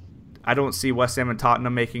don't see West Ham and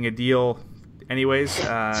Tottenham making a deal anyways.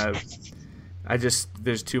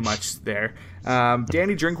 There's too much there.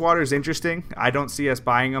 Danny Drinkwater is interesting. I don't see us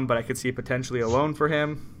buying him, but I could see potentially a loan for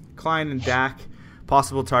him. Klein and Dak,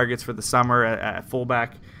 possible targets for the summer at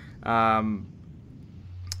fullback.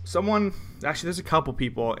 There's a couple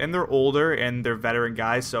people, and they're older and they're veteran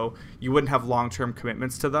guys, so you wouldn't have long-term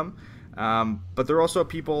commitments to them. But there are also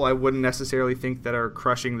people I wouldn't necessarily think that are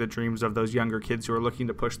crushing the dreams of those younger kids who are looking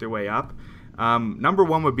to push their way up. Number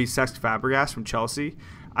one would be Cesc Fabregas from Chelsea.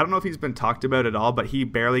 I don't know if he's been talked about at all, but he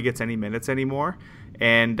barely gets any minutes anymore.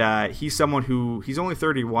 And he's someone he's only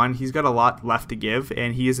 31. He's got a lot left to give,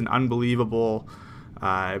 and he is an unbelievable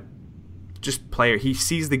just player. He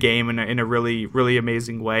sees the game in a really, really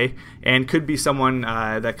amazing way, and could be someone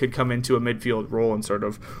that could come into a midfield role and sort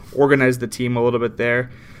of organize the team a little bit there.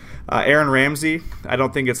 Aaron Ramsey, I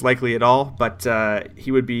don't think it's likely at all, but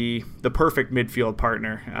he would be the perfect midfield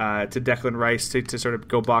partner to Declan Rice to sort of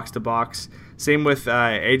go box to box. Same with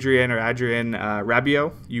Adrian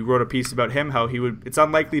Rabiot. You wrote a piece about him, how it's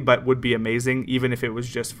unlikely but would be amazing, even if it was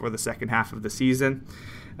just for the second half of the season.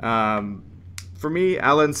 For me,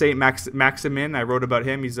 Alain Saint-Maximin, I wrote about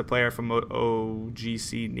him. He's a player from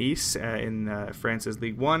OGC Nice in France's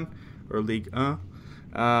Ligue 1 or Ligue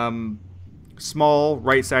 1. Small,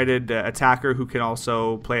 right-sided attacker who can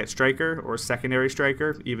also play at striker or secondary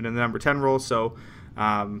striker, even in the number 10 role. So,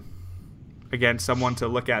 again, someone to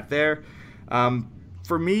look at there.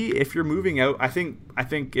 For me, if you're moving out, I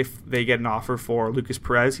think if they get an offer for Lucas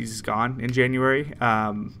Perez, he's gone in January.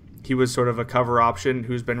 He was sort of a cover option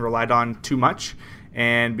who's been relied on too much,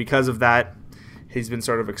 and because of that, he's been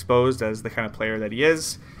sort of exposed as the kind of player that he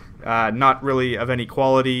is. Not really of any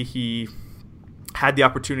quality. He had the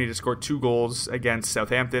opportunity to score 2 goals against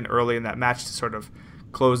Southampton early in that match to sort of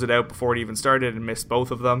close it out before it even started, and missed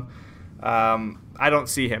both of them. I don't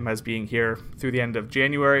see him as being here through the end of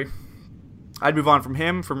January. I'd move on from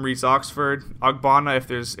him, from Reece Oxford. Ogbonna,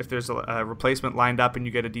 if there's a replacement lined up and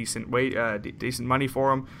you get a decent money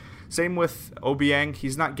for him. Same with Obiang.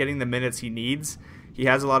 He's not getting the minutes he needs. He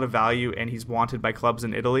has a lot of value, and he's wanted by clubs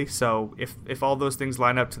in Italy. So if all those things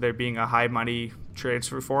line up to there being a high money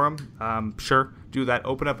transfer for him, sure, do that.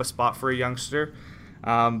 Open up a spot for a youngster.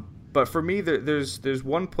 But for me, there's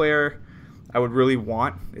one player I would really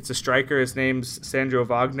want. It's a striker. His name's Sandro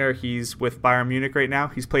Wagner. He's with Bayern Munich right now.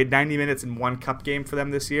 He's played 90 minutes in 1 cup game for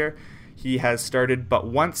them this year. He has started but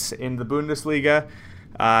once in the Bundesliga.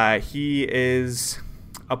 He is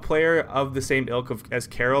a player of the same ilk as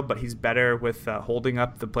Carroll, but he's better with holding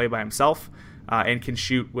up the play by himself and can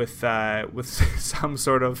shoot with some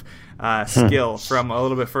sort of skill from a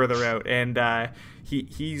little bit further out. And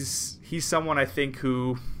he's someone I think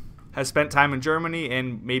who has spent time in Germany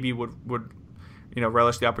and maybe would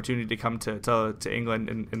relish the opportunity to come to England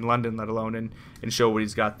and in London, let alone and show what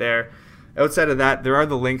he's got there. Outside of that, there are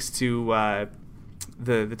the links to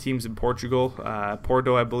the teams in Portugal.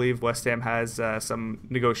 Porto, I believe, West Ham has some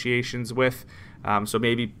negotiations with. So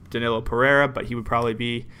maybe Danilo Pereira, but he would probably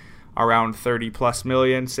be around 30+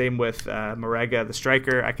 million. Same with Marega, the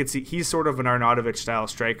striker. I could see he's sort of an Arnautovic style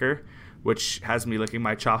striker, which has me licking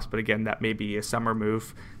my chops. But again, that may be a summer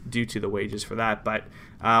move due to the wages for that. But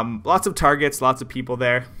lots of targets, lots of people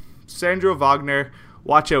there. Sandro Wagner,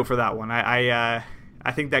 watch out for that one. I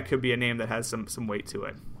think that could be a name that has some weight to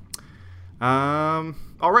it.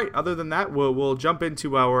 All right. Other than that, we'll jump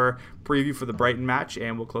into our preview for the Brighton match,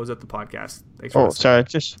 and we'll close out the podcast. Thanks for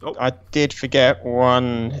listening. I did forget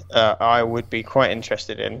one I would be quite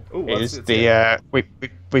interested in. We've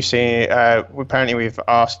seen apparently we've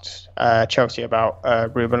asked Chelsea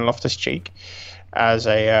about Ruben Loftus-Cheek as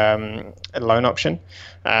a loan option.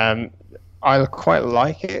 I quite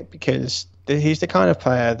like it because he's the kind of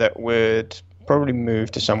player that would probably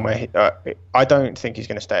move to somewhere. I don't think he's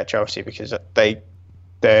going to stay at Chelsea because they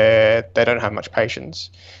don't have much patience.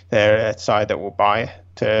 They're a side that will buy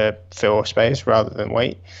to fill space rather than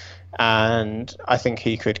wait. And I think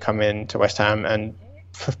he could come in to West Ham and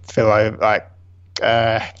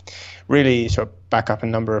really sort of back up a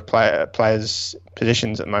number of players'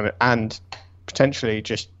 positions at the moment, and potentially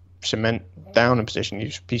just cement down a position.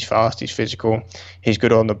 He's fast, he's physical, he's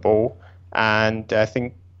good on the ball, and I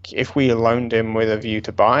think if we loaned him with a view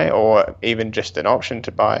to buy, or even just an option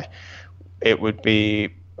to buy, it would be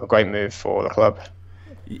a great move for the club.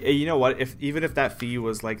 You know what? Even if that fee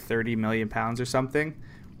was like £30 million or something,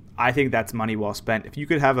 I think that's money well spent. If you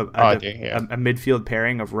could have a midfield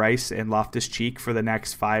pairing of Rice and Loftus-Cheek for the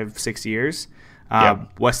next 5-6 years,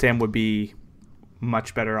 West Ham would be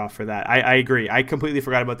much better off for that. I agree. I completely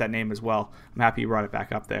forgot about that name as well. I'm happy you brought it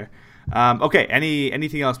back up there. Okay,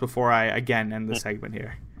 anything else before I again end the segment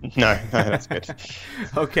here? No, that's good.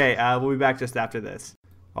 Okay, we'll be back just after this.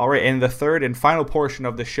 All right, and the third and final portion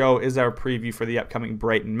of the show is our preview for the upcoming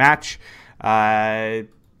Brighton match.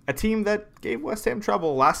 A team that gave West Ham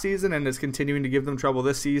trouble last season and is continuing to give them trouble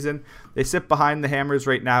this season. They sit behind the Hammers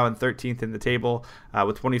right now in 13th in the table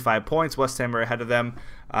with 25 points. West Ham are ahead of them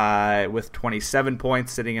with 27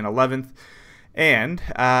 points, sitting in 11th. And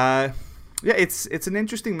it's an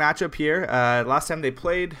interesting matchup here. Last time they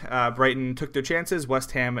played, Brighton took their chances.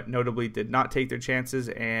 West Ham notably did not take their chances,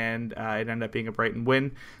 and it ended up being a Brighton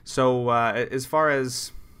win. So as far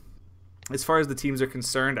as the teams are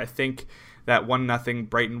concerned, I think that 1-0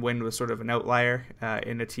 Brighton win was sort of an outlier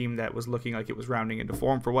in a team that was looking like it was rounding into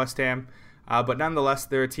form for West Ham. But nonetheless,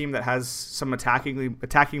 they're a team that has some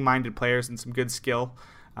attacking-minded players and some good skill.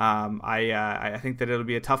 I think that it'll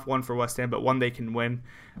be a tough one for West Ham, but one they can win.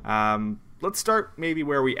 Let's start maybe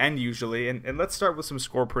where we end usually, and let's start with some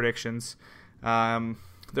score predictions.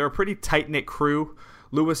 They're a pretty tight-knit crew.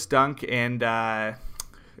 Lewis Dunk and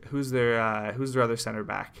who's their other center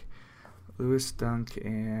back? Lewis Dunk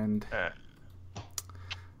and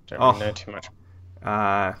don't really know too much.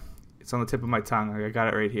 It's on the tip of my tongue. I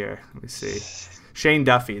got it right here. Let me see. Shane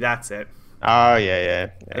Duffy. That's it. Oh yeah.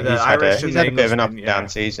 He's had a bit of an up and down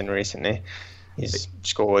season recently. He's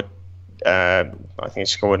scored. I think he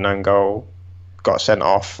scored an own goal. Got sent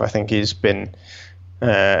off. I think he's been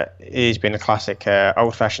a classic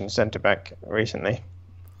old-fashioned centre back recently.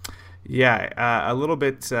 Yeah, a little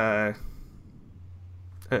bit. Up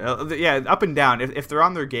and down. If they're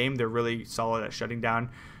on their game, they're really solid at shutting down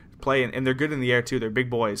play, and they're good in the air too. They're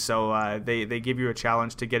big boys, so they give you a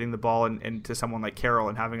challenge to getting the ball into someone like Carroll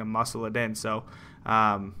and having him muscle it in. So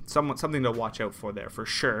something to watch out for there for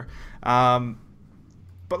sure.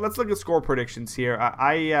 But let's look at score predictions here.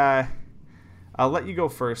 I'll let you go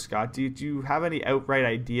first, Scott. Do you have any outright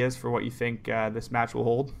ideas for what you think this match will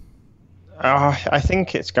hold? I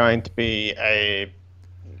think it's going to be a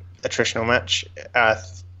attritional match.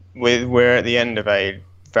 We're at the end of a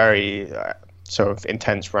very sort of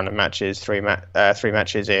intense run of matches, three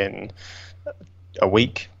matches in a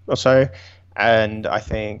week or so, and I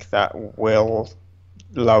think that will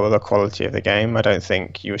lower the quality of the game. I don't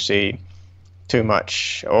think you'll see too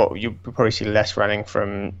much, or you'll probably see less running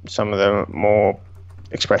from some of the more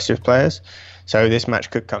expressive players. So this match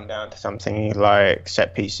could come down to something like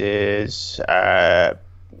set pieces,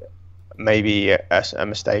 maybe a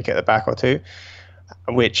mistake at the back or two.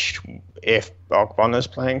 which if Ogbonna's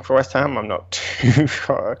playing for West Ham, I'm not too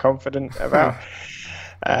confident about.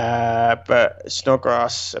 But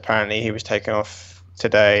Snodgrass, apparently he was taken off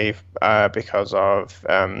today because of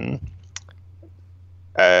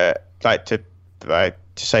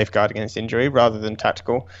to safeguard against injury rather than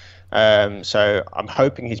tactical. So I'm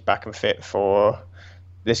hoping he's back and fit for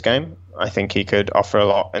this game. I think he could offer a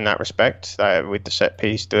lot in that respect with the set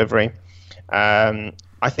piece delivery.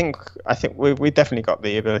 I think we definitely got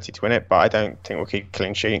the ability to win it, but I don't think we'll keep a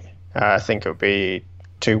clean sheet. I think it'll be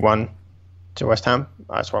 2-1 to West Ham.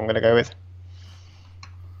 That's what I'm going to go with.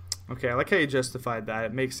 Okay, I like how you justified that.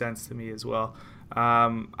 It makes sense to me as well.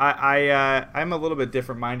 I'm a little bit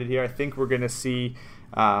different minded here. I think we're going to see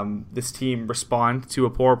this team respond to a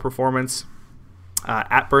poor performance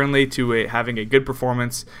at Burnley to having a good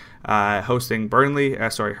performance hosting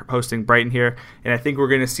Brighton here, and I think we're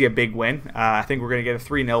going to see a big win. I think we're going to get a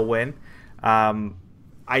 3-0 win.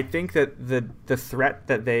 I think that the threat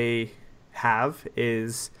that they have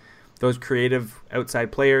is those creative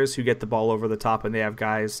outside players who get the ball over the top, and they have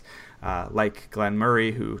guys like Glenn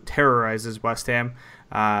Murray who terrorizes West Ham.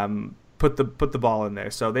 Put the ball in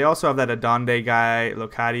there. So they also have that Adonde guy.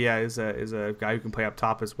 Locadia is a guy who can play up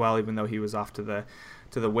top as well, even though he was off to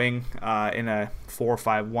the wing in a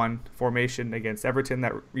 4-5-1 formation against Everton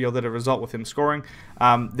that yielded a result with him scoring.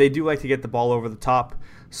 They do like to get the ball over the top.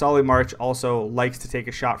 Solly March also likes to take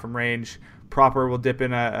a shot from range. Proper will dip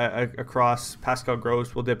in a cross. Pascal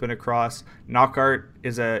Gross will dip in a cross. Knockaert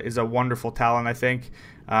is a wonderful talent, I think.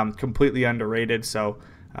 Completely underrated. So,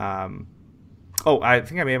 I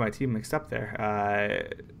think I made my team mixed up there.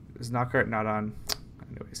 Is Knockaert not on?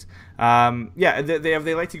 Anyways,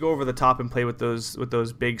 they like to go over the top and play with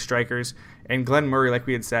those big strikers. And Glenn Murray, like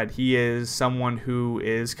we had said, he is someone who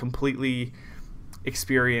is completely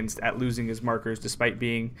experienced at losing his markers, despite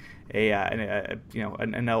being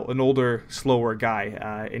an older, slower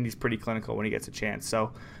guy, and he's pretty clinical when he gets a chance.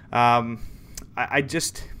 So, I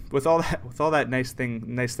just with all that nice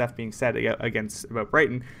stuff being said about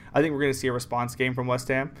Brighton, I think we're going to see a response game from West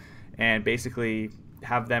Ham, and basically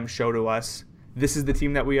have them show to us this is the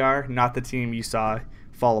team that we are, not the team you saw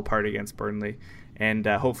fall apart against Burnley. And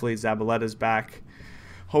hopefully Zabaletta's back.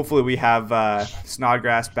 Hopefully we have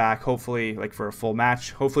Snodgrass back, hopefully like for a full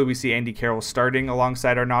match. Hopefully we see Andy Carroll starting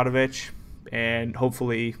alongside Arnautovic. And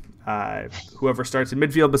hopefully whoever starts in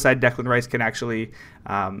midfield beside Declan Rice can actually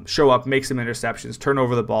show up, make some interceptions, turn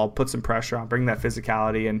over the ball, put some pressure on, bring that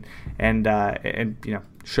physicality, and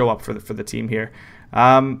show up for the team here.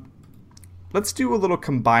 Let's do a little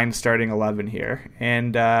combined starting 11 here,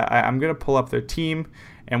 and I'm going to pull up their team,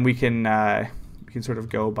 and we can sort of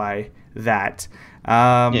go by that.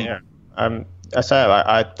 I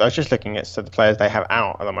was just looking at the players they have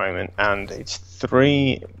out at the moment, and it's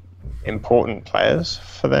 3 important players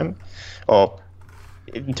for them, or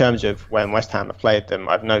in terms of when West Ham have played them,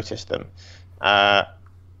 I've noticed them.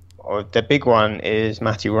 The big one is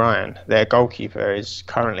Matthew Ryan. Their goalkeeper is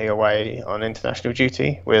currently away on international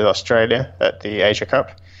duty with Australia at the Asia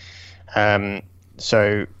Cup.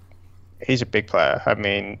 So he's a big player. I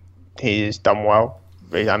mean, he's done well.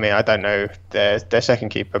 I mean, I don't know. Their second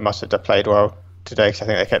keeper must have played well today, because I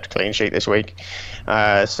think they kept a clean sheet this week.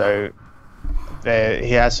 So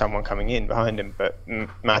he has someone coming in behind him, but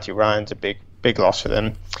Matthew Ryan's a big loss for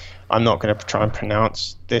them. I'm not going to try and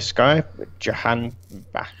pronounce this guy, but Jahan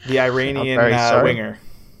Bah. The Iranian winger.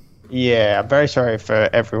 Yeah, I'm very sorry for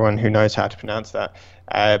everyone who knows how to pronounce that.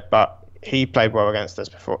 But he played well against us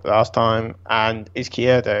last time, and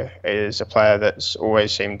Izquierdo is a player that's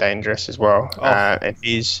always seemed dangerous as well. And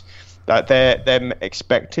he's they're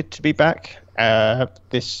expected to be back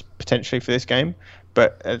potentially for this game,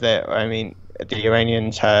 but the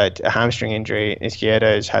Iranians had a hamstring injury.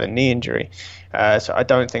 Izquierdo's had a knee injury. So I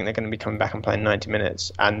don't think they're going to be coming back and playing 90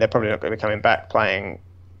 minutes. And they're probably not going to be coming back playing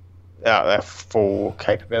at their full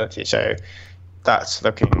capability. So that's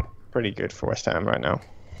looking pretty good for West Ham right now.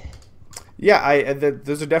 Yeah,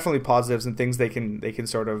 those are definitely positives and things they can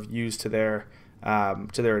sort of use to their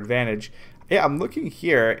advantage. Yeah, I'm looking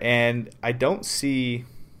here, and I don't see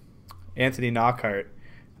Anthony Knockaert,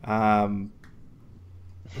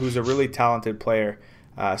 who's a really talented player.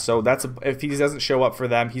 So if he doesn't show up for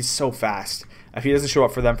them, he's so fast. If he doesn't show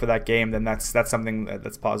up for them for that game, then that's something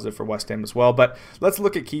that's positive for West Ham as well. But let's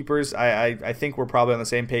look at keepers. I think we're probably on the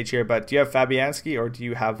same page here. But do you have Fabianski or do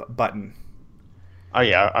you have Button? Oh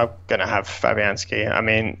yeah, I'm gonna have Fabianski. I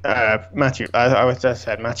mean, Matthew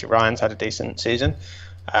Ryan's had a decent season,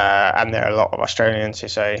 and there are a lot of Australians who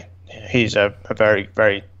say he's a very,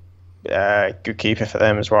 very good keeper for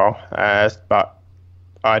them as well. But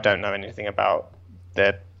I don't know anything about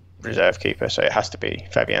their reserve keeper, so it has to be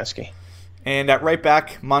Fabianski. And at right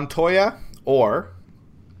back, Montoya, or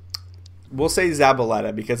we'll say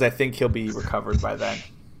Zabaleta, because I think he'll be recovered by then.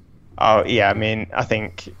 Oh, yeah, I mean, I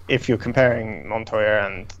think if you're comparing Montoya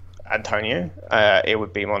and Antonio, it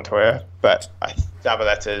would be Montoya, but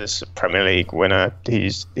Zabaleta's Premier League winner.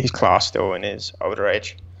 He's class still in his older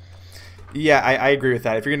age. Yeah, I agree with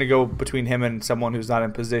that. If you're going to go between him and someone who's not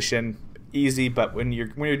in position, easy. But when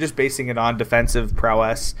you're just basing it on defensive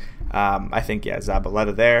prowess, I think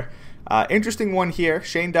Zabaleta there. Interesting one here: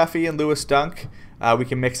 Shane Duffy and Lewis Dunk. We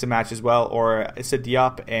can mix and match as well, or Issa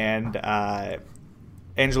Diop and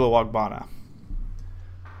Angelo Ogbonna.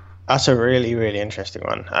 That's a really, really interesting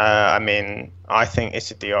one. I mean, I think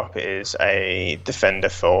Issa Diop is a defender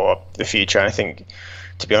for the future. I think,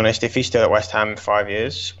 to be honest, if he's still at West Ham in 5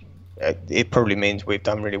 years, it probably means we've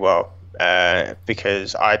done really well.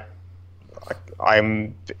 Because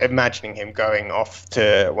I'm imagining him going off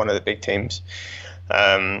to one of the big teams.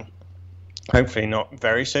 Hopefully not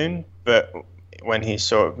very soon, but when he's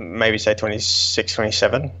sort of maybe say 26,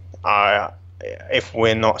 27, if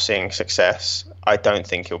we're not seeing success, I don't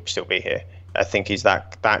think he'll still be here. I think he's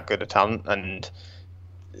that good a talent, and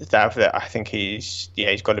that I think he's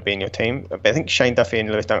got to be in your team. But I think Shane Duffy and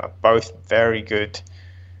Lewis Dunk are both very good,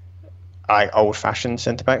 old-fashioned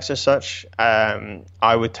centre-backs as such.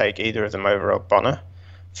 I would take either of them over Ogbonna,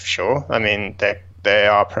 for sure. I mean, they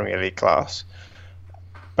are Premier League class.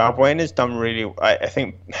 Balbuena's done really... I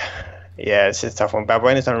think... Yeah, it's a tough one.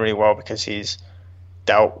 Balbuena's done really well because he's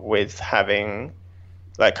dealt with having...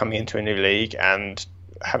 coming into a new league and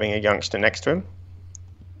having a youngster next to him.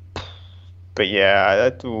 But yeah,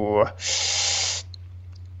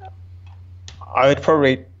 I would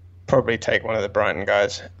probably take one of the Brighton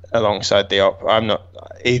guys alongside Diop. I'm not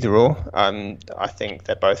either or. I think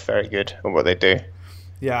they're both very good at what they do.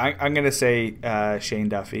 Yeah, I'm going to say Shane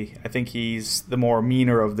Duffy. I think he's the more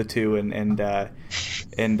meaner of the two and a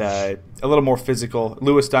little more physical.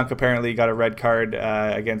 Lewis Dunk apparently got a red card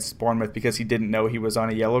against Bournemouth because he didn't know he was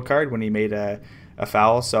on a yellow card when he made a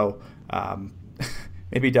foul. So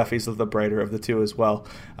maybe Duffy's the brighter of the two as well.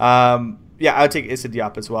 Yeah, I would take Issa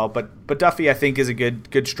Diop as well. But Duffy, I think, is a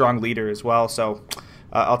good strong leader as well. So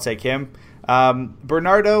I'll take him.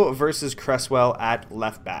 Bernardo versus Cresswell at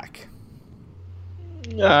left back.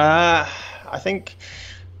 I think,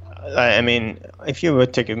 I mean, if you were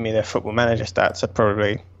to give me the Football Manager stats, I'd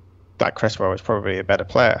probably, that Cresswell is probably a better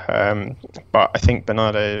player. But I think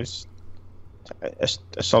Bernardo's a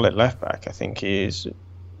solid left back. I think he's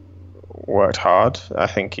worked hard. I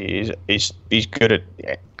think he's good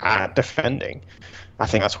at defending. I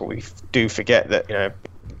think that's what we do forget, that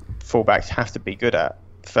fullbacks have to be good at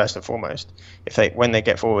first and foremost. When they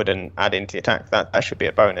get forward and add into the attack, that should be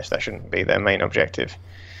a bonus. That shouldn't be their main objective.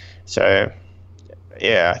 So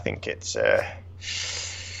yeah, I think it's I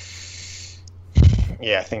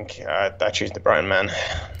think I choose the Brighton man.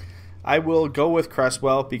 I will go with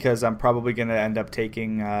Cresswell because I'm probably going to end up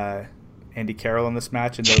taking Andy Carroll in this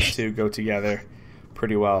match, and those two go together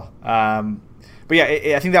pretty well. But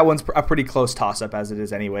yeah, I think that one's a pretty close toss-up as it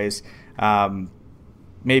is anyways.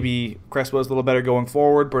 Maybe Cresswell's a little better going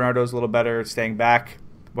forward. Bernardo's a little better staying back.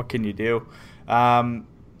 What can you do?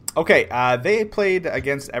 They played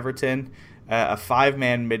against Everton, a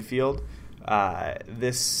 5-man midfield.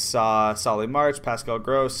 This saw Solly March, Pascal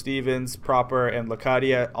Gross, Stevens, Proper, and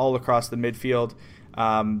Locadia all across the midfield.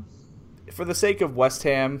 For the sake of West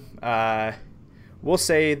Ham, we'll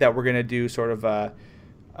say that we're going to do sort of a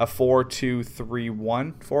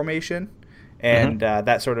 4-2-3-1 formation, and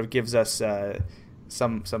that sort of gives us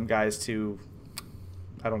some guys to,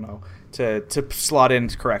 I don't know, to slot in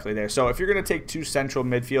correctly there. So if you're going to take two central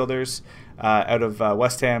midfielders out of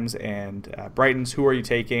West Ham's and Brighton's, who are you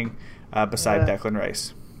taking beside Declan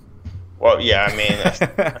Rice? Well, yeah, I mean,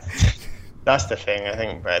 that's the thing. I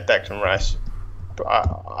think Declan Rice,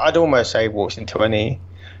 I'd almost say walks into any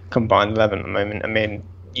combined 11 at the moment. I mean,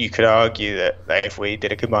 you could argue that if we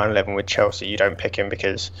did a combined 11 with Chelsea, you don't pick him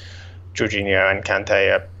because Jorginho and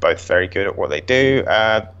Kante are both very good at what they do.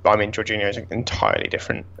 I mean, Jorginho is an entirely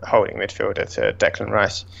different holding midfielder to Declan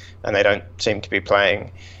Rice, and they don't seem to be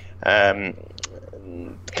playing Kante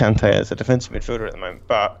as a defensive midfielder at the moment.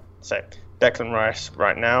 But so Declan Rice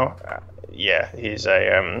right now, he's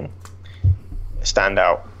a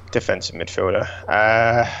standout defensive midfielder.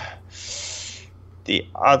 The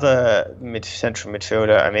other central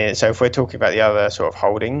midfielder, I mean, so if we're talking about the other sort of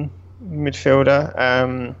holding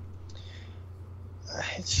midfielder,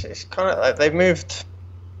 it's kind of like they've moved.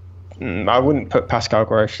 I wouldn't put Pascal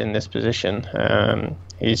Gross in this position.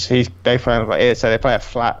 They play a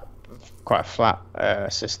flat, quite a flat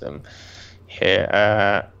system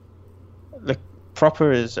here. look,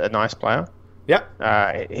 Proper is a nice player. Yeah.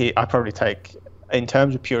 I probably take, in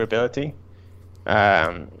terms of pure ability,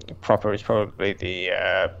 Proper is probably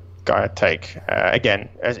the guy I'd take. Again,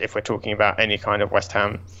 as if we're talking about any kind of West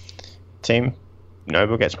Ham team,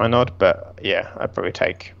 Noble gets my nod, but yeah, I'd probably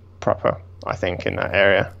take Proper, I think, in that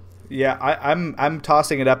area. Yeah, I'm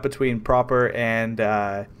tossing it up between Proper and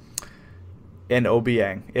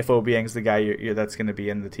Obiang. If Obiang's the guy that's going to be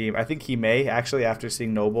in the team, I think he may actually, after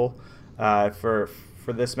seeing Noble for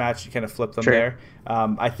this match, you kind of flip them there.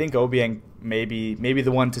 I think Obiang maybe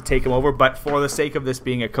the one to take him over, but for the sake of this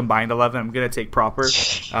being a combined 11, I'm going to take Proper.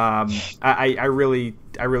 I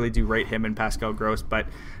really do rate him and Pascal Gross, but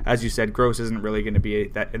as you said, Gross isn't really going to be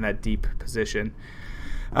in that deep position.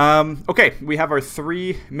 Okay, we have our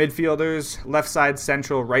three midfielders: left side,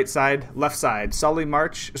 central, right side. Left side, Solly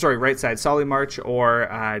March. Sorry, right side, Solly March,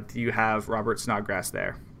 or do you have Robert Snodgrass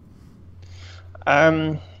there?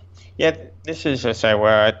 Yeah, this is so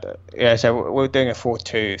we're doing a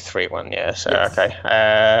 4-2-3-1. Yeah, so yes. Okay.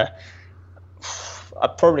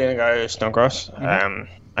 I'm probably gonna go Snodgrass. Mm-hmm.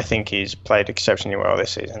 I think he's played exceptionally well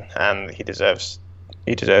this season, and he deserves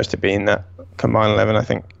to be in that combined 11. I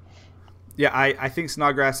think. Yeah, I think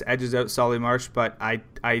Snodgrass edges out Solly March, but I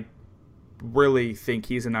really think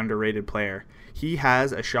he's an underrated player. He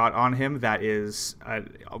has a shot on him that is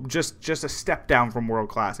just a step down from world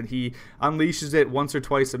class, and he unleashes it once or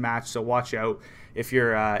twice a match. So watch out if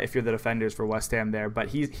you're the defenders for West Ham there. But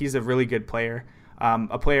he's a really good player,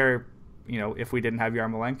 a player. If we didn't have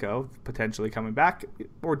Yarmolenko potentially coming back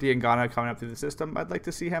or Diangana coming up through the system, I'd like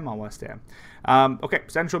to see him on West Ham. Okay,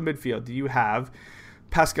 central midfield. Do you have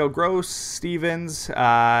Pascal Gross, Stevens,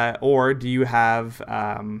 or do you have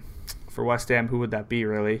for West Ham? Who would that be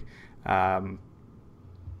really?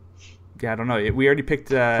 I don't know. We already picked.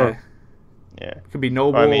 Could be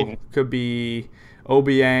Noble. Could be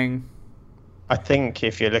Obiang. I think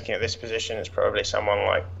if you're looking at this position, it's probably someone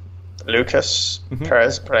like Lucas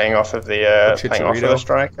Perez playing off of the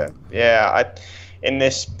striker. Yeah, in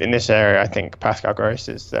this area, I think Pascal Gross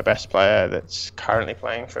is the best player that's currently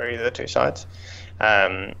playing for either the two sides.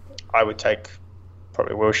 I would take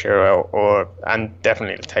probably Wilshere and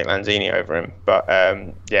definitely take Lanzini over him. But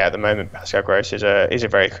at the moment, Pascal Gross is a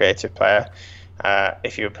very creative player.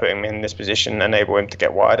 If you put him in this position, enable him to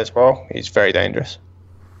get wide as well, he's very dangerous.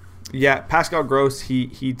 Yeah, Pascal Gross,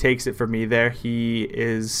 he takes it for me there. He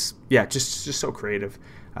is just so creative.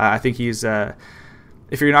 I think he's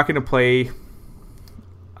if you're not going to play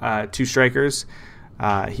two strikers,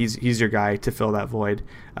 he's your guy to fill that void.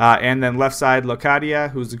 And then left side, Locadia,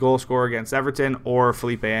 who's the goal scorer against Everton, or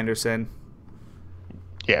Felipe Anderson.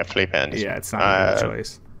 Yeah, Felipe Anderson. Yeah, it's not a good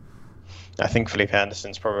choice. I think Felipe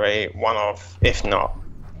Anderson's probably one of, if not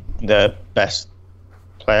the best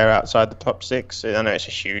player outside the top six. I know it's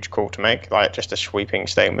a huge call to make, like just a sweeping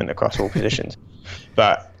statement across all positions.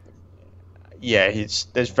 But yeah,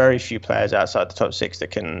 there's very few players outside the top six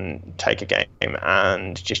that can take a game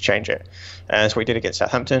and just change it. And that's what he did against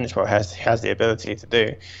Southampton. It's what he has the ability to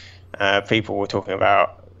do. People were talking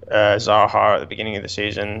about Zaha at the beginning of the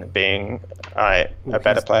season being a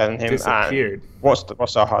better player than him. Disappeared. And what's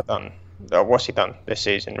Zaha done? What's he done this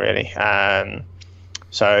season, really?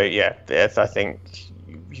 So yeah, I think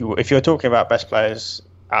if you're talking about best players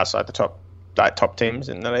outside the top teams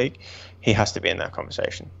in the league, he has to be in that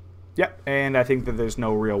conversation. Yeah, and I think that there's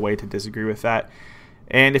no real way to disagree with that.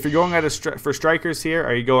 And if you're going for strikers here,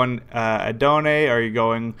 are you going Adone? Are you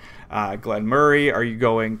going Glenn Murray? Are you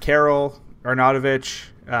going Karol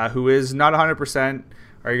Arnautovic, who is not 100%?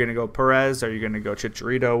 Are you going to go Perez? Are you going to go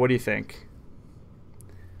Chicharito? What do you think?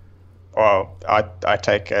 Well, I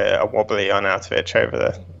take a wobbly Arnautovic over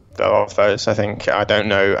the lot of those. I think I don't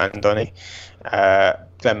know Andoni.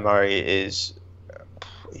 Glenn Murray is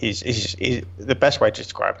he's the best way to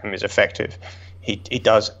describe him is effective. He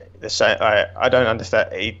does the same. I don't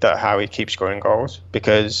understand how he keeps scoring goals,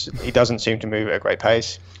 because he doesn't seem to move at a great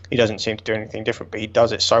pace. He doesn't seem to do anything different, but he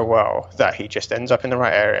does it so well that he just ends up in the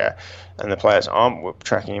right area, and the players aren't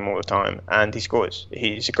tracking him all the time, and he scores.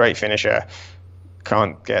 He's a great finisher.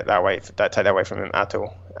 Can't get take that away from him at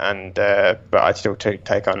all. And but I'd still take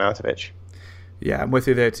Arnautovic. Yeah, I'm with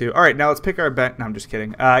you there too. All right, now let's pick our bench. No, I'm just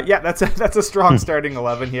kidding. That's a strong starting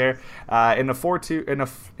 11 here. In a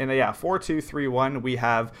 4-2-3-1, we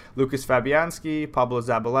have Lucas Fabianski, Pablo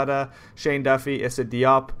Zabaleta, Shane Duffy, Issa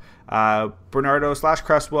Diop,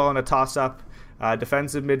 Bernardo/Cresswell in a toss-up.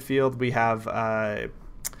 Defensive midfield, we have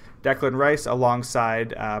Declan Rice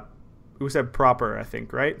alongside who said Proper, I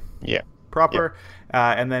think, right? Yeah. proper.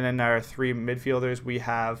 And then in our 3 midfielders, we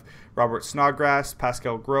have Robert Snodgrass,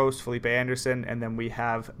 Pascal Gross, Felipe Anderson, and then we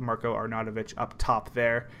have Marko Arnautovic up top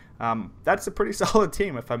there. That's a pretty solid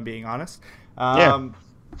team, if I'm being honest.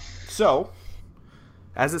 So,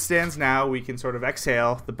 as it stands now, we can sort of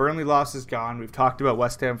exhale. The Burnley loss is gone. We've talked about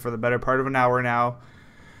West Ham for the better part of an hour now.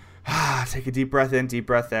 Take a deep breath in, deep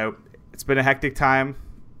breath out. It's been a hectic time.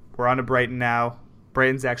 We're on to Brighton now.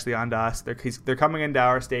 Brighton's actually on to us. They're coming into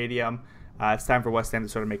our stadium. It's time for West Ham to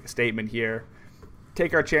sort of make a statement here.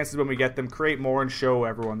 Take our chances when we get them, create more, and show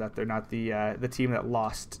everyone that they're not the team that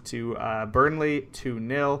lost to Burnley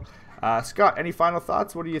 2-0. Scott, any final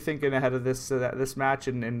thoughts? What are you thinking ahead of this match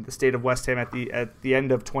and the state of West Ham at the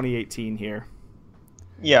end of 2018 here?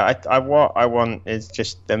 Yeah, what I want is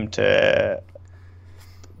just them to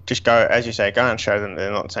just go, as you say, go and show them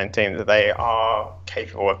they're not the same team, that they are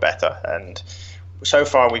capable of better. And so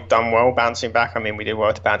far we've done well bouncing back. I mean, we did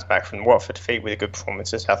well to bounce back from the Watford defeat with a good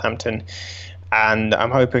performance at Southampton. And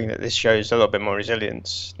I'm hoping that this shows a little bit more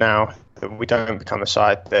resilience now, that we don't become a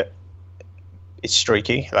side that is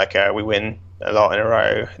streaky, like we win a lot in a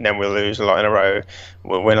row, and then we'll lose a lot in a row,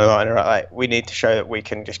 we'll win a lot in a row. Like, we need to show that we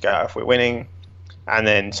can just go, if we're winning and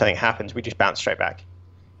then something happens, we just bounce straight back.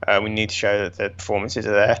 We need to show that the performances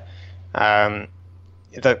are there.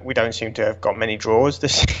 That we don't seem to have got many draws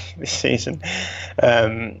this season.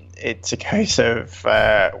 It's a case of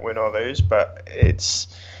win or lose, but it's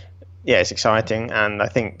exciting, and I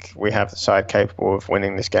think we have the side capable of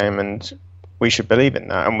winning this game, and we should believe in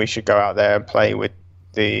that, and we should go out there and play with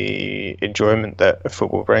the enjoyment that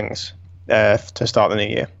football brings to start the new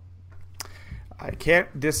year. I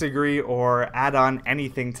can't disagree or add on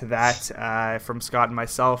anything to that from Scott and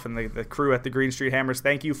myself and the crew at the Green Street Hammers.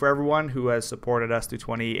 Thank you for everyone who has supported us through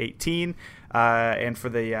 2018 and for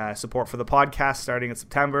the support for the podcast starting in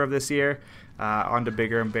September of this year. On to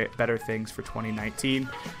bigger and better things for 2019.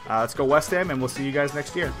 Let's go West Ham, and we'll see you guys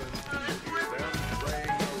next year.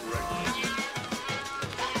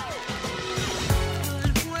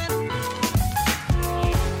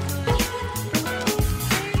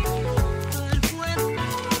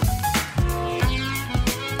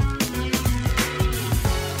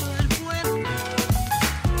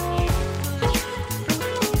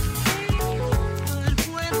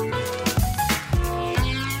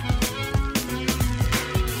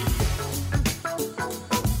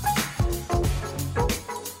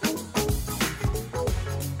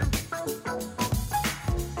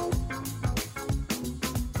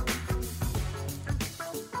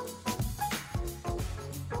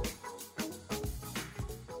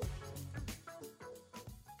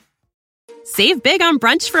 Save big on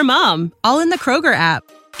brunch for mom, all in the Kroger app.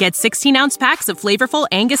 Get 16-ounce packs of flavorful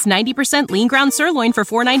Angus 90% lean ground sirloin for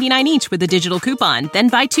 $4.99 each with a digital coupon. Then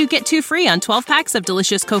buy 2, get 2 free on 12 packs of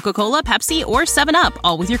delicious Coca-Cola, Pepsi, or 7-Up,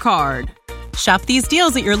 all with your card. Shop these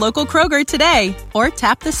deals at your local Kroger today, or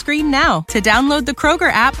tap the screen now to download the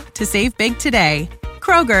Kroger app to save big today.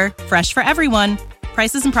 Kroger, fresh for everyone.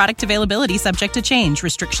 Prices and product availability subject to change.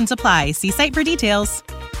 Restrictions apply. See site for details.